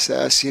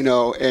process,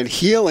 and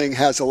healing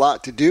has a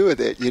lot to do with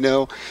it.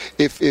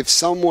 If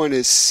someone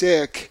is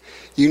sick,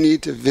 you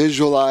need to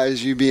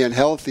visualize you being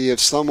healthy. If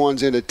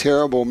someone's in a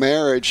terrible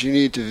marriage, you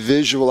need to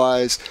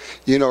visualize,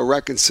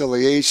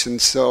 reconciliation.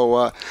 So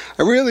I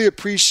really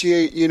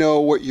appreciate,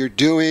 what you're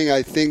doing.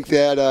 I think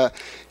that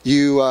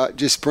you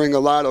just bring a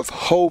lot of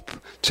hope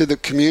to the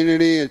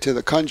community and to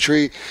the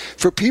country.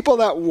 For people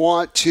that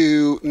want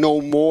to know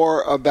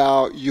more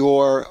about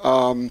your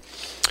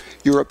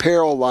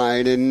apparel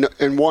line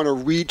and want to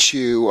reach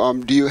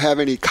you, do you have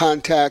any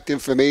contact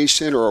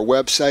information or a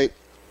website?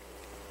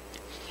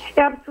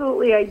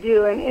 Absolutely, I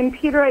do. And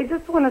Peter, I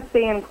just want to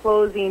say in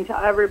closing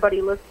to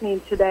everybody listening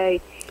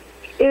today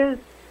is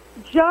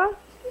just,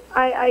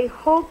 I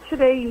hope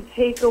today you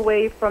take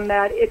away from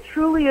that, it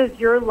truly is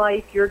your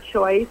life, your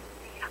choice.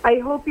 I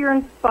hope you're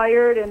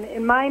inspired,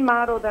 and my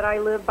motto that I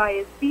live by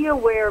is be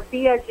aware,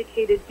 be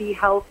educated, be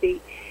healthy.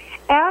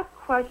 Ask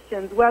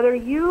questions. Whether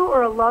you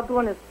or a loved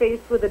one is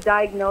faced with a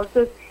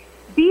diagnosis,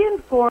 be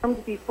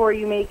informed before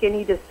you make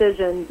any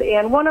decisions.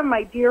 And one of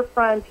my dear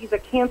friends, he's a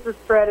cancer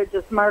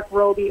strategist, Mark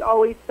Roby,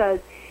 always says,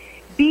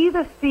 be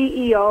the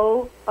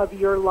CEO of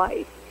your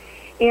life.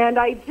 And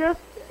I just,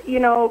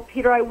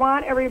 Peter, I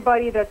want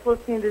everybody that's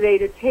listening today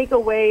to take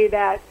away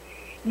that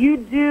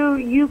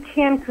you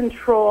can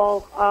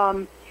control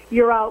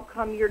your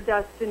outcome, your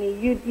destiny.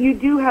 You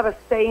do have a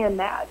say in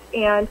that.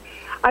 And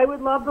I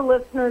would love the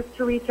listeners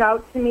to reach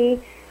out to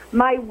me.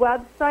 My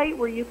website,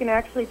 where you can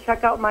actually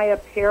check out my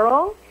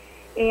apparel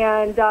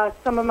and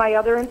some of my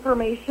other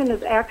information,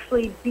 is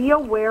actually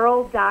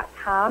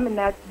beawarel.com, and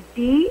that's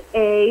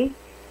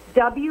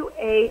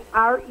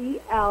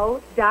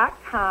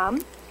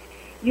BAWAREL.com.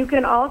 You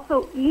can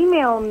also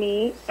email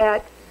me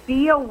at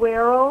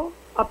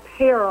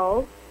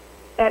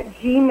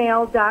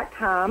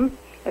beawarelapparel@gmail.com,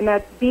 and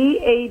that's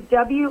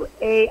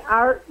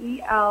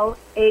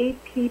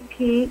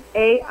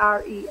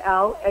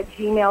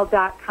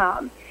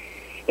BAWARELAPPAREL@gmail.com.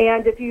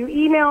 And if you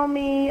email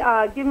me,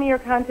 give me your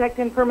contact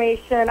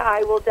information,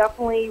 I will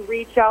definitely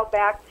reach out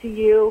back to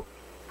you.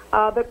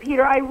 But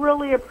Peter, I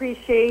really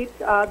appreciate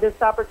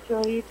this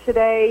opportunity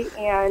today,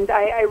 and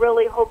I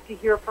really hope to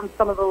hear from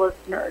some of the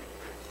listeners.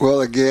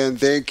 Well, again,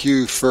 thank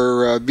you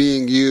for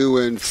being you,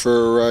 and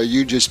for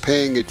you just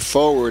paying it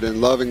forward and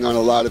loving on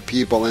a lot of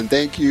people. And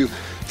thank you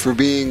for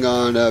being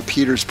on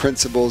Peter's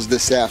Principles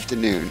this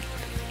afternoon.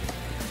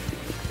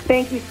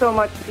 Thank you so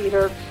much,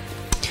 Peter.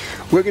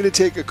 We're going to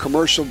take a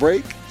commercial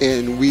break,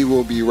 and we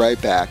will be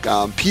right back.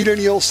 I'm Peter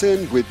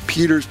Nielsen with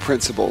Peter's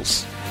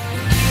Principles.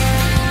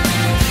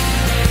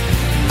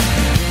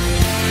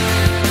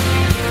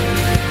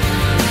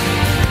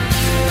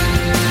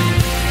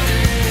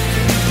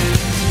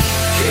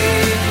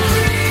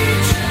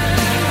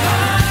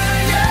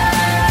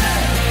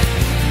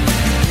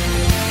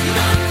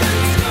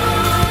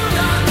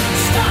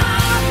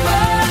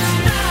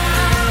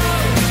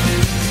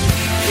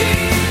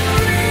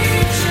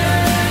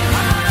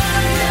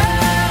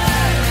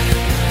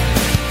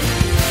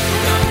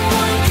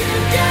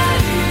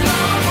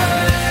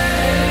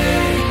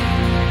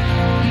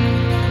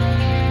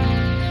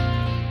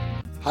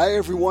 Hi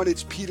everyone,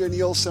 it's Peter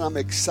Nielsen. I'm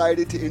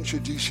excited to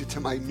introduce you to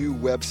my new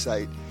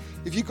website.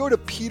 If you go to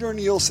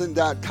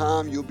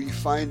peternielsen.com, you'll be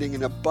finding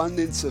an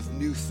abundance of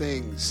new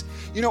things.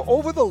 You know,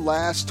 over the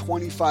last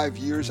 25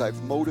 years,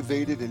 I've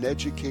motivated and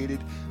educated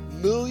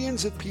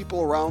millions of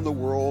people around the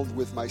world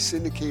with my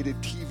syndicated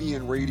TV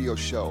and radio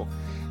show.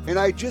 And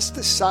I just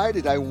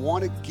decided I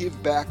want to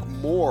give back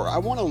more. I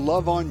want to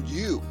love on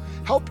you,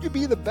 help you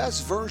be the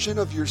best version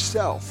of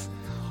yourself.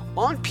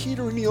 On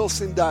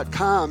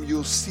peternielsen.com,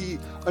 you'll see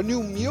a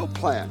new meal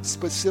plan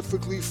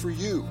specifically for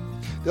you.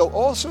 There'll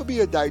also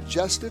be a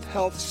digestive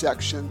health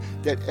section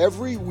that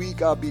every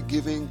week I'll be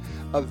giving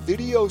a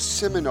video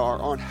seminar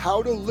on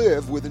how to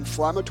live with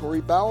inflammatory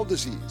bowel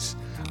disease.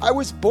 I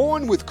was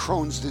born with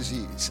Crohn's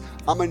disease.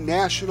 I'm a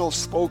national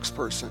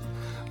spokesperson.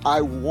 I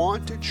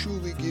want to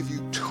truly give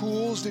you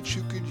tools that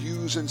you could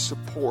use and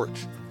support.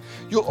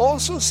 You'll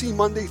also see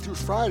Monday through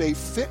Friday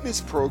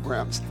fitness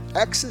programs,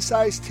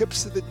 exercise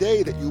tips of the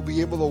day that you'll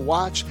be able to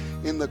watch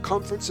in the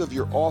comforts of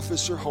your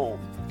office or home.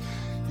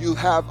 You'll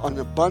have an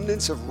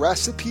abundance of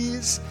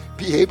recipes,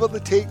 be able to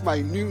take my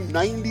new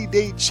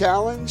 90-day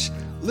challenge,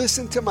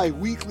 listen to my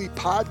weekly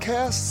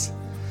podcasts.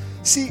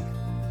 See,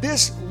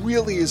 this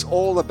really is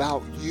all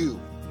about you.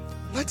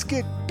 Let's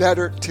get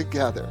better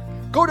together.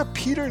 Go to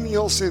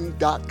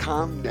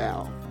peternielsen.com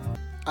now.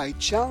 I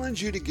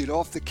challenge you to get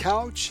off the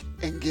couch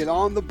and get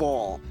on the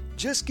ball.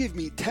 Just give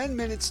me 10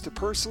 minutes to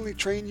personally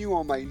train you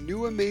on my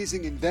new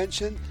amazing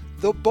invention,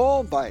 the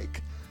ball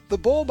bike. The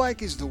ball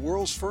bike is the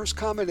world's first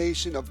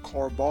combination of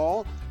core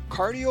ball,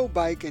 cardio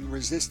bike, and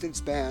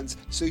resistance bands,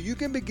 so you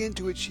can begin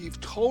to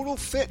achieve total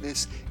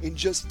fitness in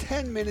just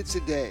 10 minutes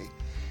a day.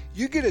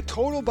 You get a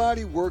total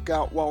body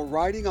workout while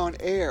riding on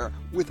air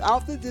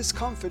without the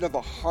discomfort of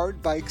a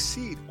hard bike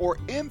seat or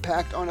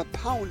impact on a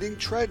pounding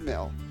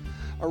treadmill.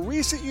 A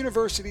recent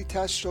university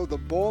test showed the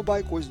ball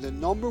bike was the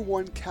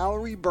 #1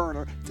 calorie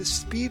burner to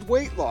speed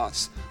weight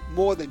loss,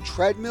 more than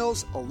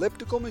treadmills,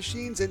 elliptical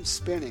machines, and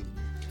spinning.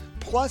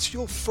 Plus,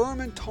 you'll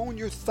firm and tone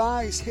your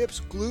thighs,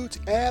 hips, glutes,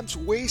 abs,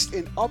 waist,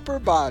 and upper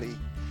body.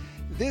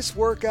 This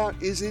workout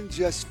isn't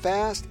just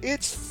fast,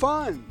 it's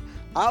fun.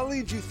 I'll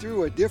lead you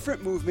through a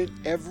different movement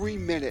every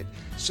minute,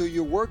 so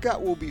your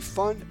workout will be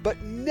fun but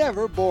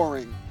never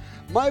boring.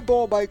 My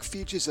ball bike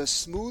features a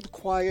smooth,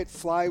 quiet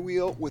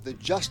flywheel with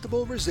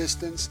adjustable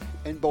resistance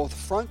and both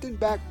front and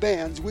back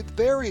bands with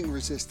varying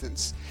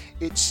resistance.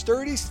 Its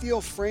sturdy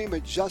steel frame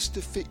adjusts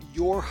to fit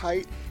your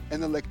height,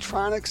 and the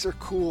electronics are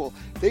cool.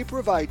 They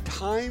provide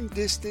time,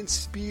 distance,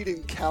 speed,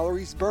 and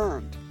calories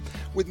burned.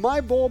 With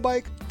my ball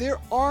bike, there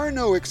are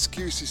no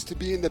excuses to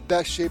be in the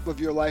best shape of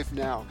your life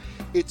now.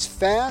 It's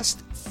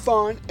fast,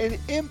 fun, and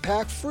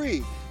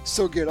impact-free.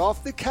 So get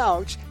off the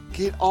couch,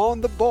 get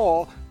on the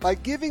ball by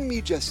giving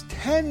me just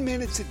 10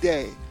 minutes a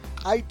day.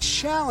 I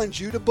challenge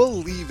you to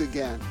believe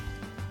again.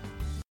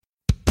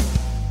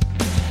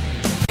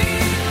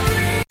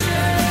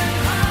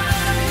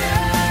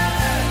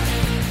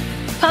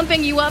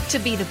 Pumping you up to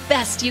be the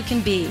best you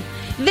can be.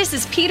 This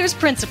is Peter's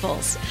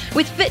Principles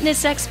with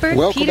fitness expert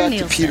Welcome Peter back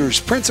Nielsen. to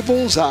Peter's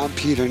Principles. I'm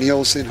Peter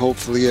Nielsen.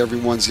 Hopefully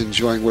everyone's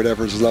enjoying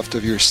whatever's left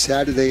of your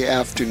Saturday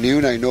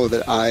afternoon. I know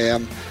that I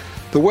am.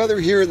 The weather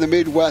here in the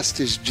Midwest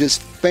is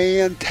just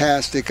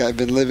fantastic. I've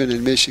been living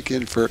in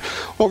Michigan for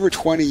over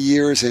 20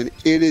 years, and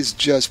it is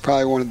just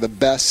probably one of the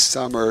best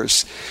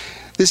summers.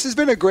 This has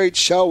been a great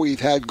show. We've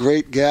had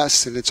great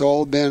guests, and it's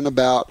all been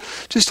about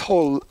just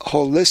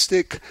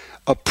holistic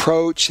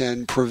approach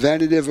and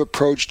preventative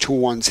approach to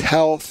one's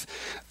health.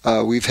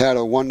 We've had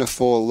a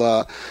wonderful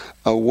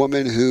a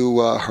woman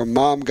who her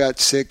mom got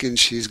sick, and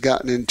she's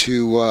gotten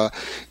into a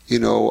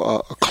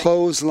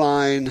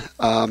clothesline.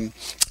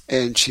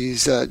 And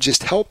she's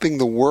just helping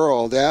the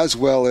world, as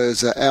well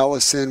as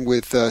Allison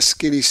with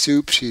Skinny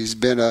Soup. She's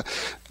been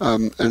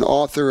an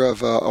author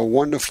of a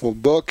wonderful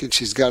book, and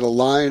she's got a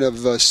line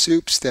of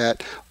soups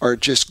that are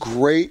just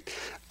great.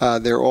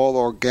 They're all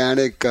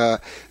organic.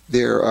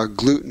 They're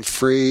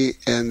gluten-free,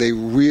 and they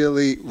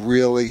really,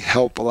 really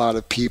help a lot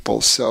of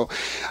people. So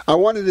I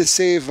wanted to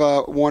save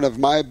one of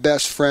my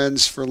best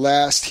friends for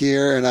last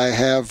here, and I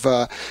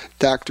have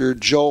Dr.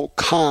 Joel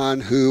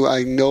Kahn, who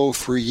I know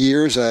for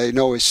years. I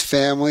know his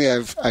family.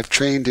 I've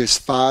trained his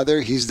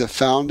father. He's the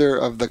founder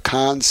of the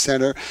Kahn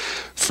Center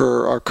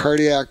for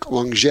Cardiac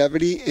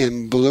Longevity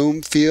in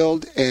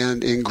Bloomfield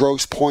and in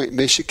Grosse Pointe,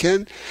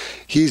 Michigan.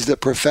 He's the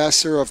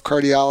professor of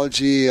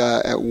cardiology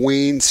at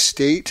Wayne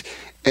State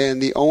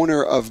and the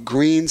owner of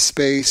Green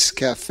Space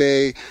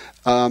Cafe,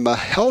 a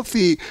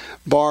healthy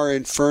bar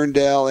in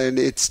Ferndale. And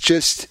it's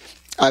just,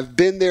 I've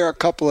been there a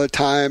couple of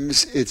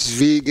times. It's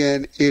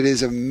vegan. It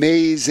is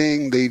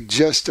amazing. They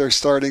just are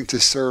starting to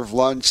serve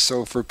lunch.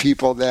 So for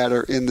people that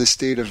are in the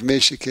state of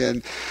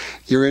Michigan,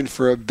 you're in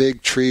for a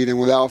big treat. And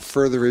without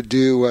further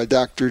ado,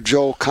 Dr.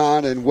 Joel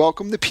Kahn, and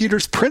welcome to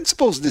Peter's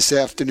Principles this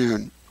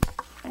afternoon.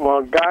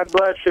 Well, God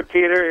bless you,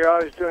 Peter. You're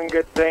always doing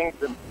good things,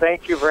 and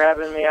thank you for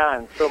having me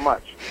on so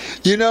much.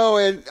 You know,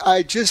 and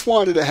I just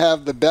wanted to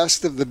have the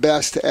best of the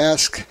best to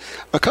ask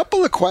a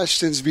couple of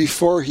questions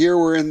before here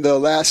we're in the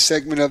last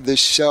segment of this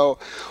show.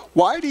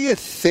 Why do you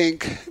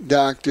think,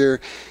 Doctor,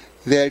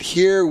 that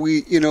here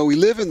we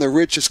live in the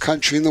richest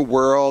country in the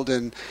world,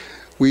 and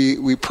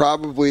we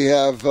probably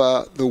have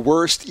the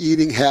worst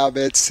eating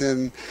habits,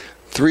 and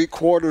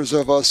 3/4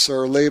 of us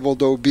are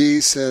labeled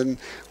obese, and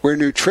we're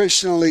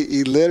nutritionally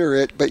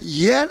illiterate, but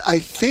yet I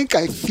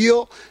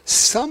feel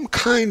some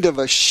kind of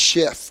a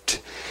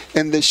shift.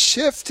 And the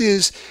shift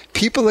is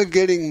people are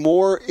getting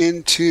more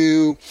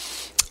into,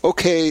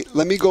 okay,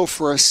 let me go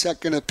for a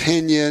second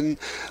opinion.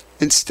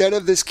 Instead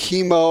of this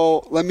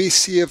chemo, let me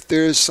see if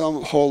there's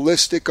some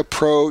holistic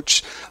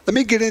approach. Let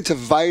me get into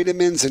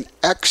vitamins and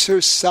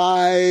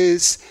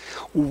exercise.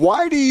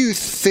 Why do you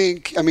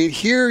think, I mean,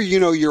 here,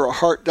 you're a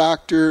heart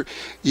doctor,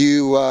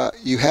 you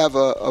have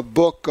a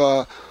book,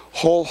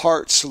 Whole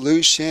Heart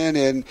Solution,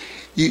 and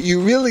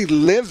you really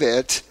live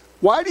it.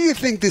 Why do you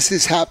think this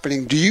is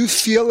happening? Do you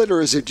feel it,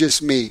 or is it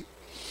just me?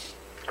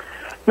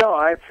 No,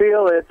 I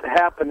feel it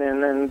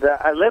happening, and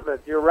I live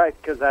it. You're right,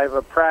 because I have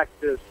a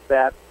practice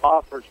that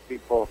offers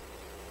people,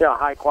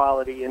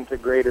 high-quality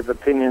integrative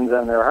opinions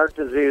on their heart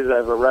disease. I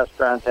have a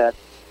restaurant that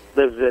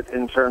lives it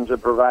in terms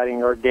of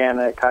providing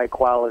organic,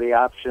 high-quality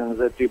options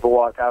that people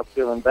walk out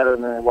feeling better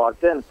than they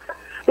walked in.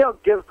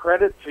 Give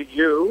credit to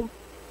you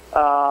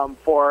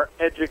for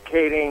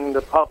educating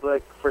the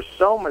public for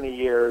so many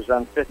years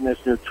on fitness,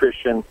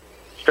 nutrition,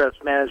 stress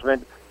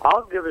management.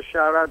 I'll give a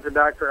shout-out to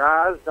Dr.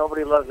 Oz.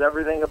 Nobody loves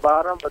everything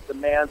about him, but the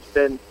man's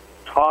been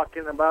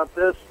talking about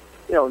this.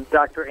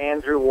 Dr.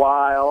 Andrew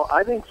Weil.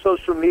 I think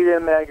social media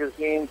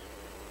magazines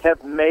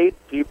have made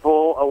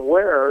people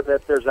aware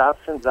that there's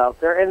options out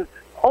there, and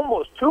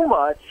almost too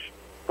much.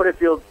 But if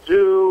you'll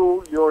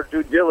do your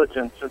due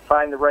diligence and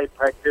find the right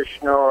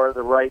practitioner or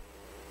the right,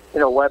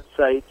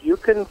 website, you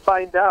can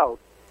find out,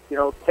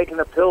 taking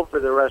a pill for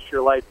the rest of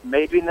your life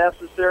may be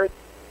necessary.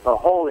 But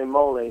holy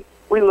moly,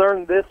 we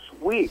learned this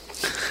week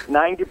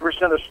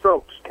 90% of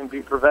strokes can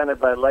be prevented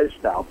by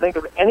lifestyle. Think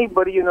of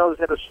anybody you know who's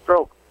had a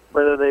stroke,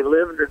 whether they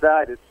lived or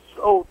died. It's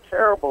so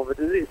terrible of a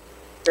disease.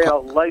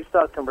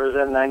 Lifestyle can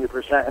prevent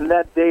 90%, and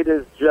that data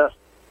is just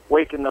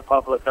waking the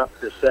public up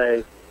to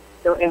say,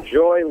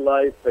 enjoy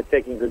life by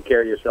taking good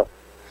care of yourself.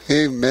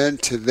 Amen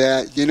to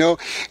that.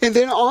 And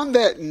then on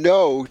that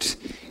note,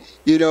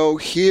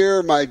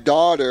 here my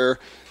daughter,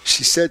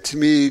 she said to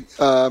me,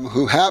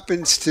 who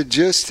happens to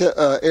just,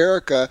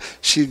 Erica,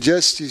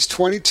 she's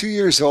 22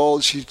 years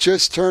old. She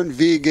just turned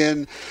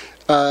vegan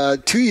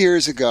 2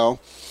 years ago.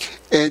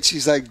 And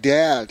she's like,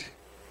 Dad,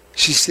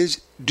 she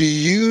says, do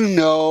you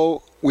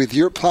know, with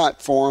your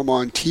platform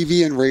on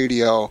TV and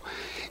radio,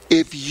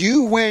 if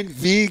you went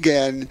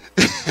vegan,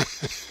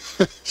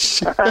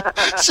 she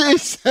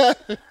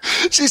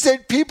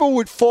said people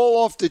would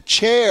fall off the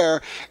chair,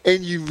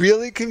 and you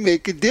really can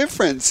make a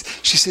difference.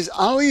 She says,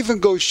 I'll even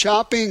go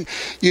shopping,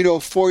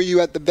 for you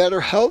at the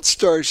Better Health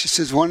Store. She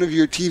says, one of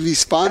your TV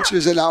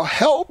sponsors, and I'll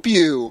help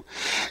you.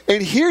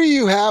 And here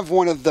you have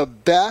one of the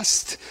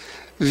best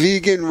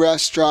vegan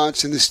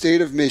restaurants in the state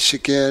of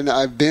Michigan.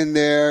 I've been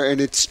there, and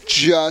it's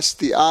just,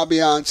 the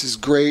ambiance is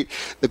great,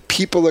 the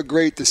people are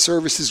great, the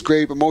service is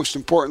great, but most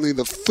importantly,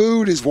 the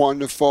food is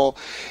wonderful.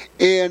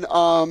 And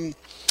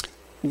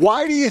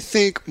why do you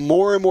think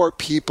more and more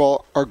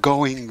people are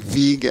going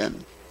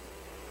vegan?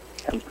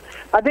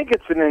 I think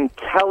it's an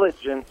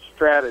intelligent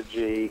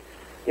strategy.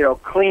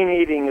 Clean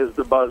eating is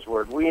the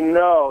buzzword. We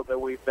know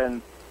that we've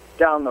been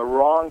down the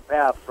wrong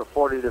path for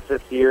 40 to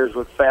 50 years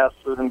with fast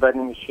food and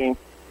vending machines,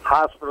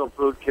 hospital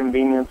food,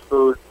 convenience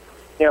food,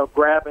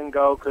 grab and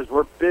go, because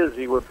we're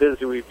busy. We've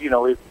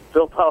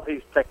built all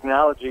these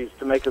technologies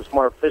to make us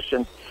more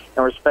efficient,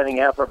 and we're spending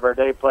half of our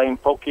day playing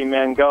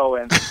Pokemon Go,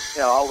 and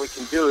all we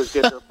can do is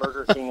get to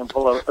Burger King and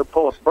pull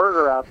a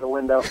burger out the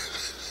window.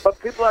 But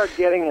people are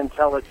getting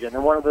intelligent,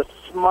 and one of the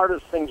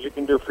smartest things you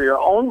can do for your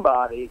own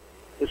body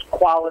is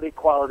quality,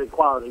 quality,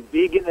 quality.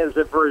 Vegan is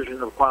a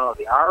version of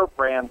quality. Our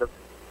brand of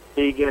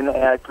vegan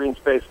at Green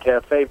Space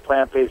Cafe,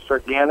 plant-based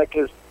organic,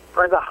 is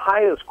for the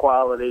highest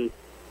quality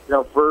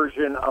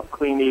version of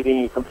clean eating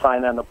you can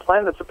find on the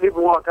planet. So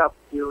people walk out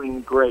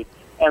feeling great,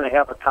 and they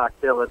have a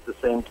cocktail at the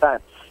same time.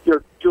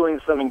 You're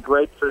doing something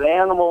great for the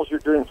animals. You're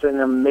doing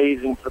something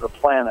amazing for the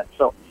planet.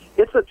 So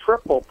it's a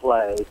triple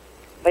play.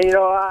 And,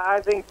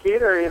 I think,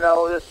 Peter,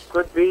 this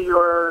could be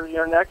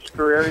your next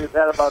career. You've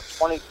had about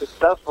 20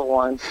 successful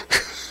ones.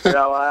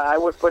 I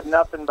would put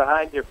nothing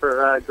behind you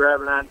for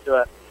grabbing onto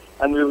a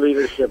new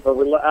leadership. But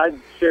I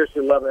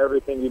seriously love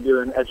everything you do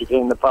in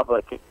educating the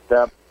public.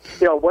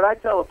 What I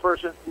tell a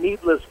person,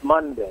 Meatless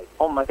Monday,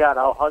 oh, my God,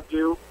 I'll hug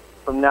you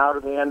from now to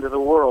the end of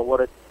the world.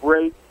 What a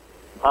great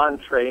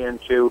entree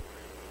into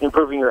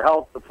improving your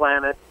health, the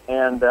planet,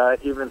 and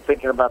even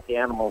thinking about the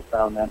animals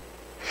down there.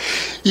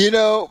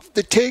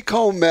 The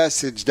take-home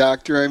message,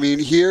 Doctor,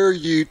 here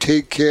you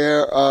take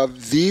care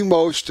of the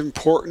most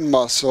important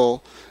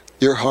muscle,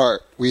 your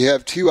heart. We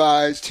have 2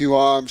 eyes, 2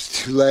 arms,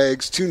 2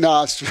 legs, 2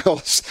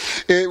 nostrils.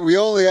 We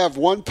only have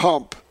 1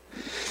 pump.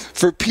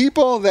 For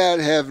people that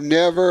have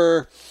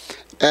never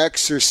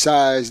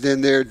exercised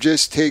and they're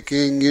just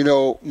taking,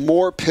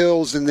 more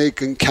pills than they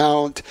can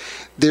count,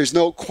 there's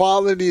no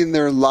quality in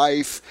their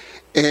life,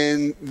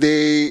 and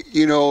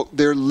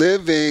they're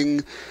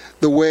living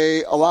the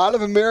way a lot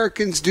of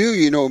Americans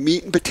do,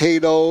 meat and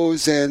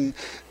potatoes, and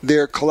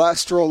their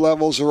cholesterol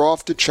levels are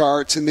off the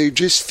charts, and they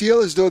just feel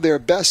as though their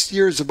best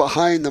years are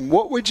behind them.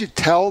 What would you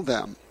tell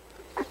them?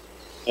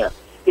 Yeah,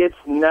 it's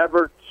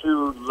never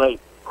too late.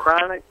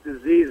 Chronic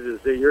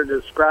diseases that you're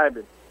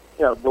describing,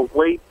 the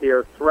weight, the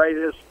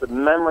arthritis, the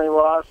memory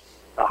loss,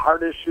 the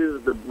heart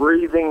issues, the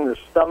breathing, the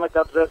stomach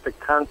upset, the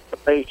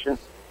constipation.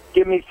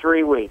 Give me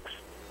 3 weeks.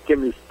 Give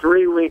me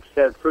 3 weeks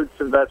to add fruits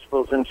and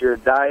vegetables into your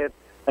diet.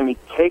 Let me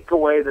take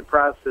away the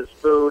processed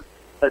food.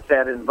 Let's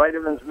add in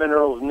vitamins,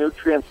 minerals,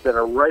 nutrients that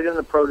are right in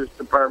the produce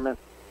department,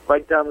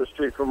 right down the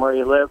street from where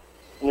you live,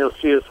 and you'll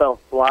see yourself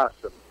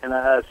blossom. And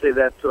I say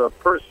that to a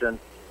person.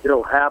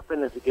 It'll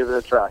happen if you give it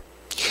a try.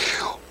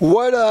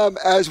 What,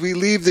 as we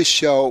leave the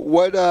show,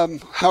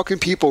 how can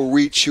people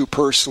reach you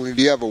personally?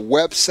 Do you have a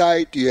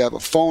website? Do you have a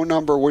phone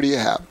number? What do you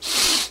have?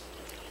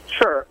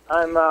 Sure.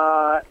 I'm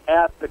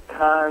at the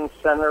Kahn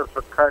Center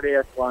for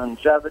Cardiac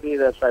Longevity.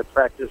 That's I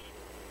practice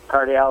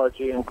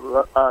cardiology in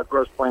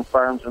Grosse Pointe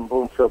Farms in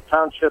Bloomfield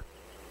Township,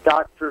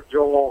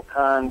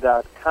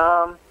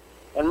 drjoelkahn.com.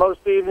 And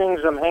most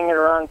evenings I'm hanging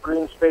around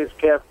Green Space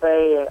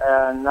Cafe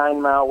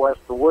 9 Mile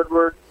west of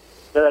Woodward.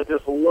 That I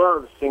just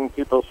love seeing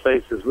people's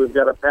faces. We've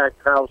got a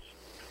packed house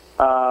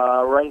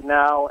right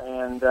now,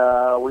 and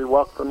we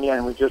welcome you.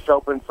 And we just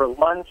opened for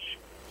lunch,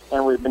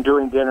 and we've been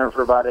doing dinner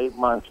for about 8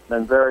 months. It's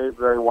been very,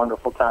 very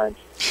wonderful times.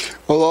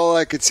 Well, all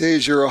I could say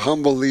is you're a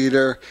humble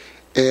leader,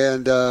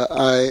 and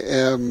I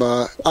am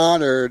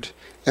honored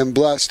and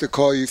blessed to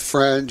call you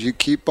friend. You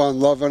keep on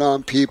loving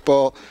on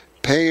people,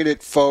 paying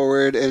it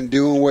forward, and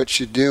doing what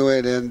you're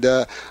doing. And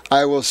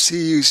I will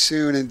see you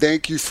soon. And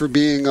thank you for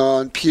being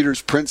on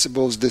Peter's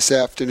Principles this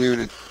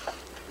afternoon.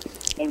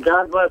 And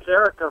God bless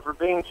Erica for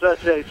being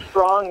such a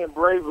strong and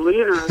brave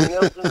leader in the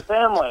Nielsen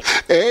family.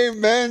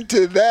 Amen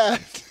to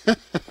that.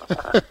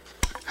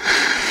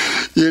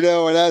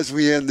 And as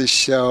we end the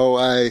show,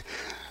 I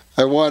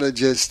want to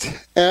just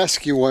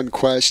ask you one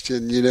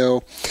question.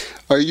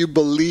 Are you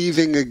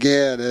believing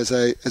again, as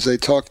I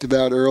talked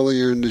about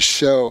earlier in the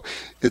show?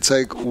 It's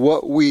like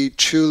what we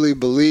truly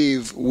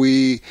believe,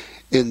 we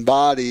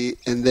embody,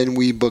 and then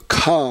we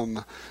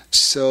become.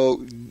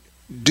 So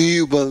do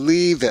you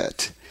believe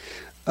it?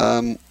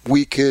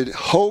 We could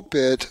hope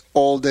it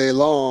all day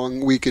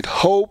long. We could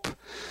hope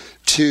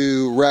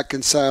to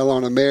reconcile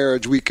on a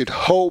marriage. We could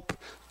hope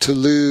to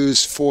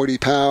lose 40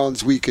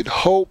 pounds. We could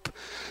hope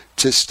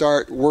to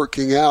start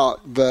working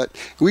out, but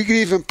we could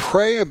even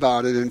pray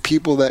about it. And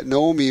people that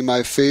know me,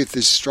 my faith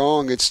is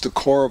strong. It's the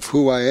core of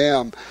who I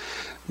am.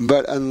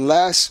 But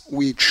unless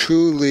we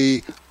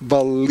truly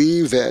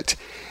believe it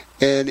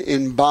and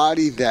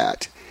embody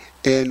that,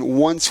 and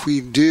once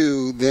we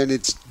do, then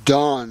it's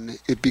done.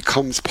 It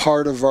becomes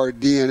part of our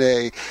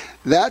DNA.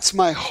 That's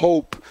my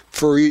hope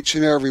for each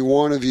and every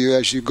one of you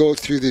as you go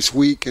through this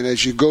week and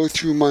as you go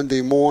through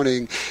Monday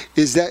morning,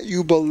 is that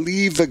you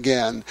believe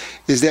again,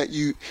 is that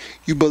you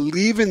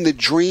believe in the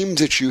dreams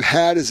that you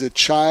had as a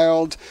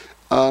child,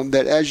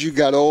 that as you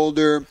got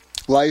older,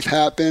 life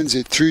happens,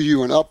 it threw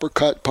you an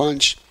uppercut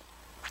punch,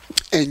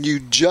 and you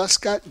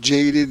just got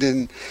jaded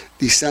and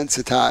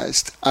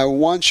desensitized. I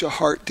want your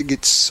heart to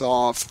get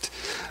soft.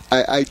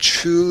 I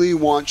truly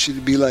want you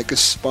to be like a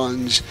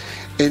sponge,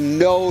 and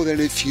know that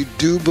if you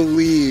do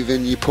believe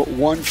and you put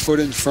one foot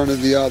in front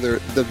of the other,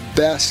 the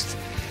best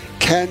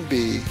can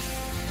be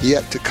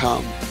yet to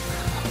come.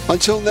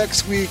 Until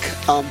next week,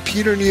 I'm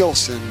Peter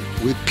Nielsen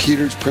with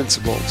Peter's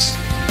Principles.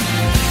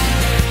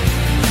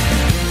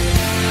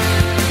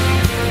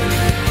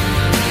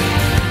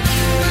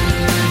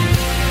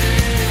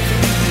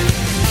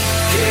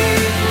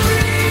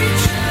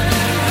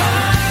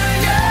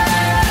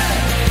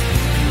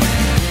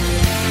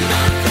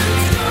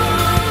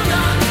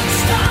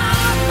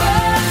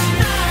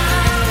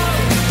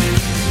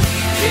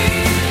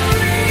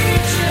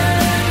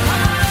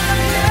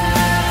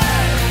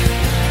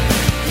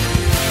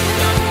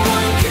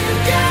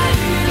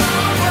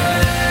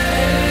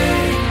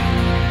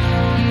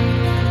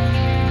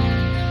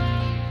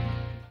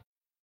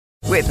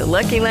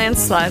 Lucky Land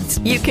Slots,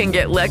 you can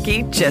get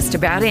lucky just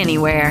about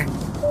anywhere.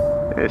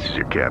 This is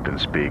your captain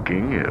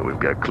speaking. We've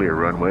got clear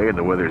runway and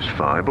the weather's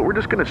fine, but we're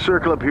just going to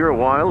circle up here a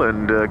while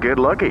and get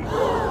lucky.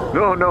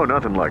 No,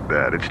 nothing like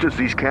that. It's just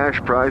these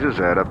cash prizes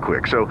add up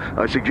quick. So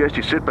I suggest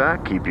you sit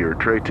back, keep your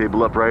tray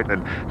table upright,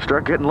 and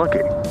start getting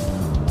lucky.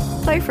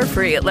 Play for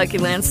free at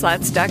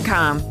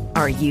LuckyLandSlots.com.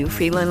 Are you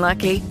feeling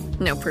lucky?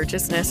 No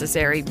purchase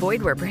necessary.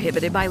 Void where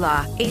prohibited by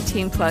law.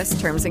 18+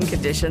 terms and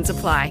conditions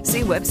apply.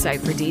 See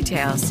website for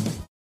details.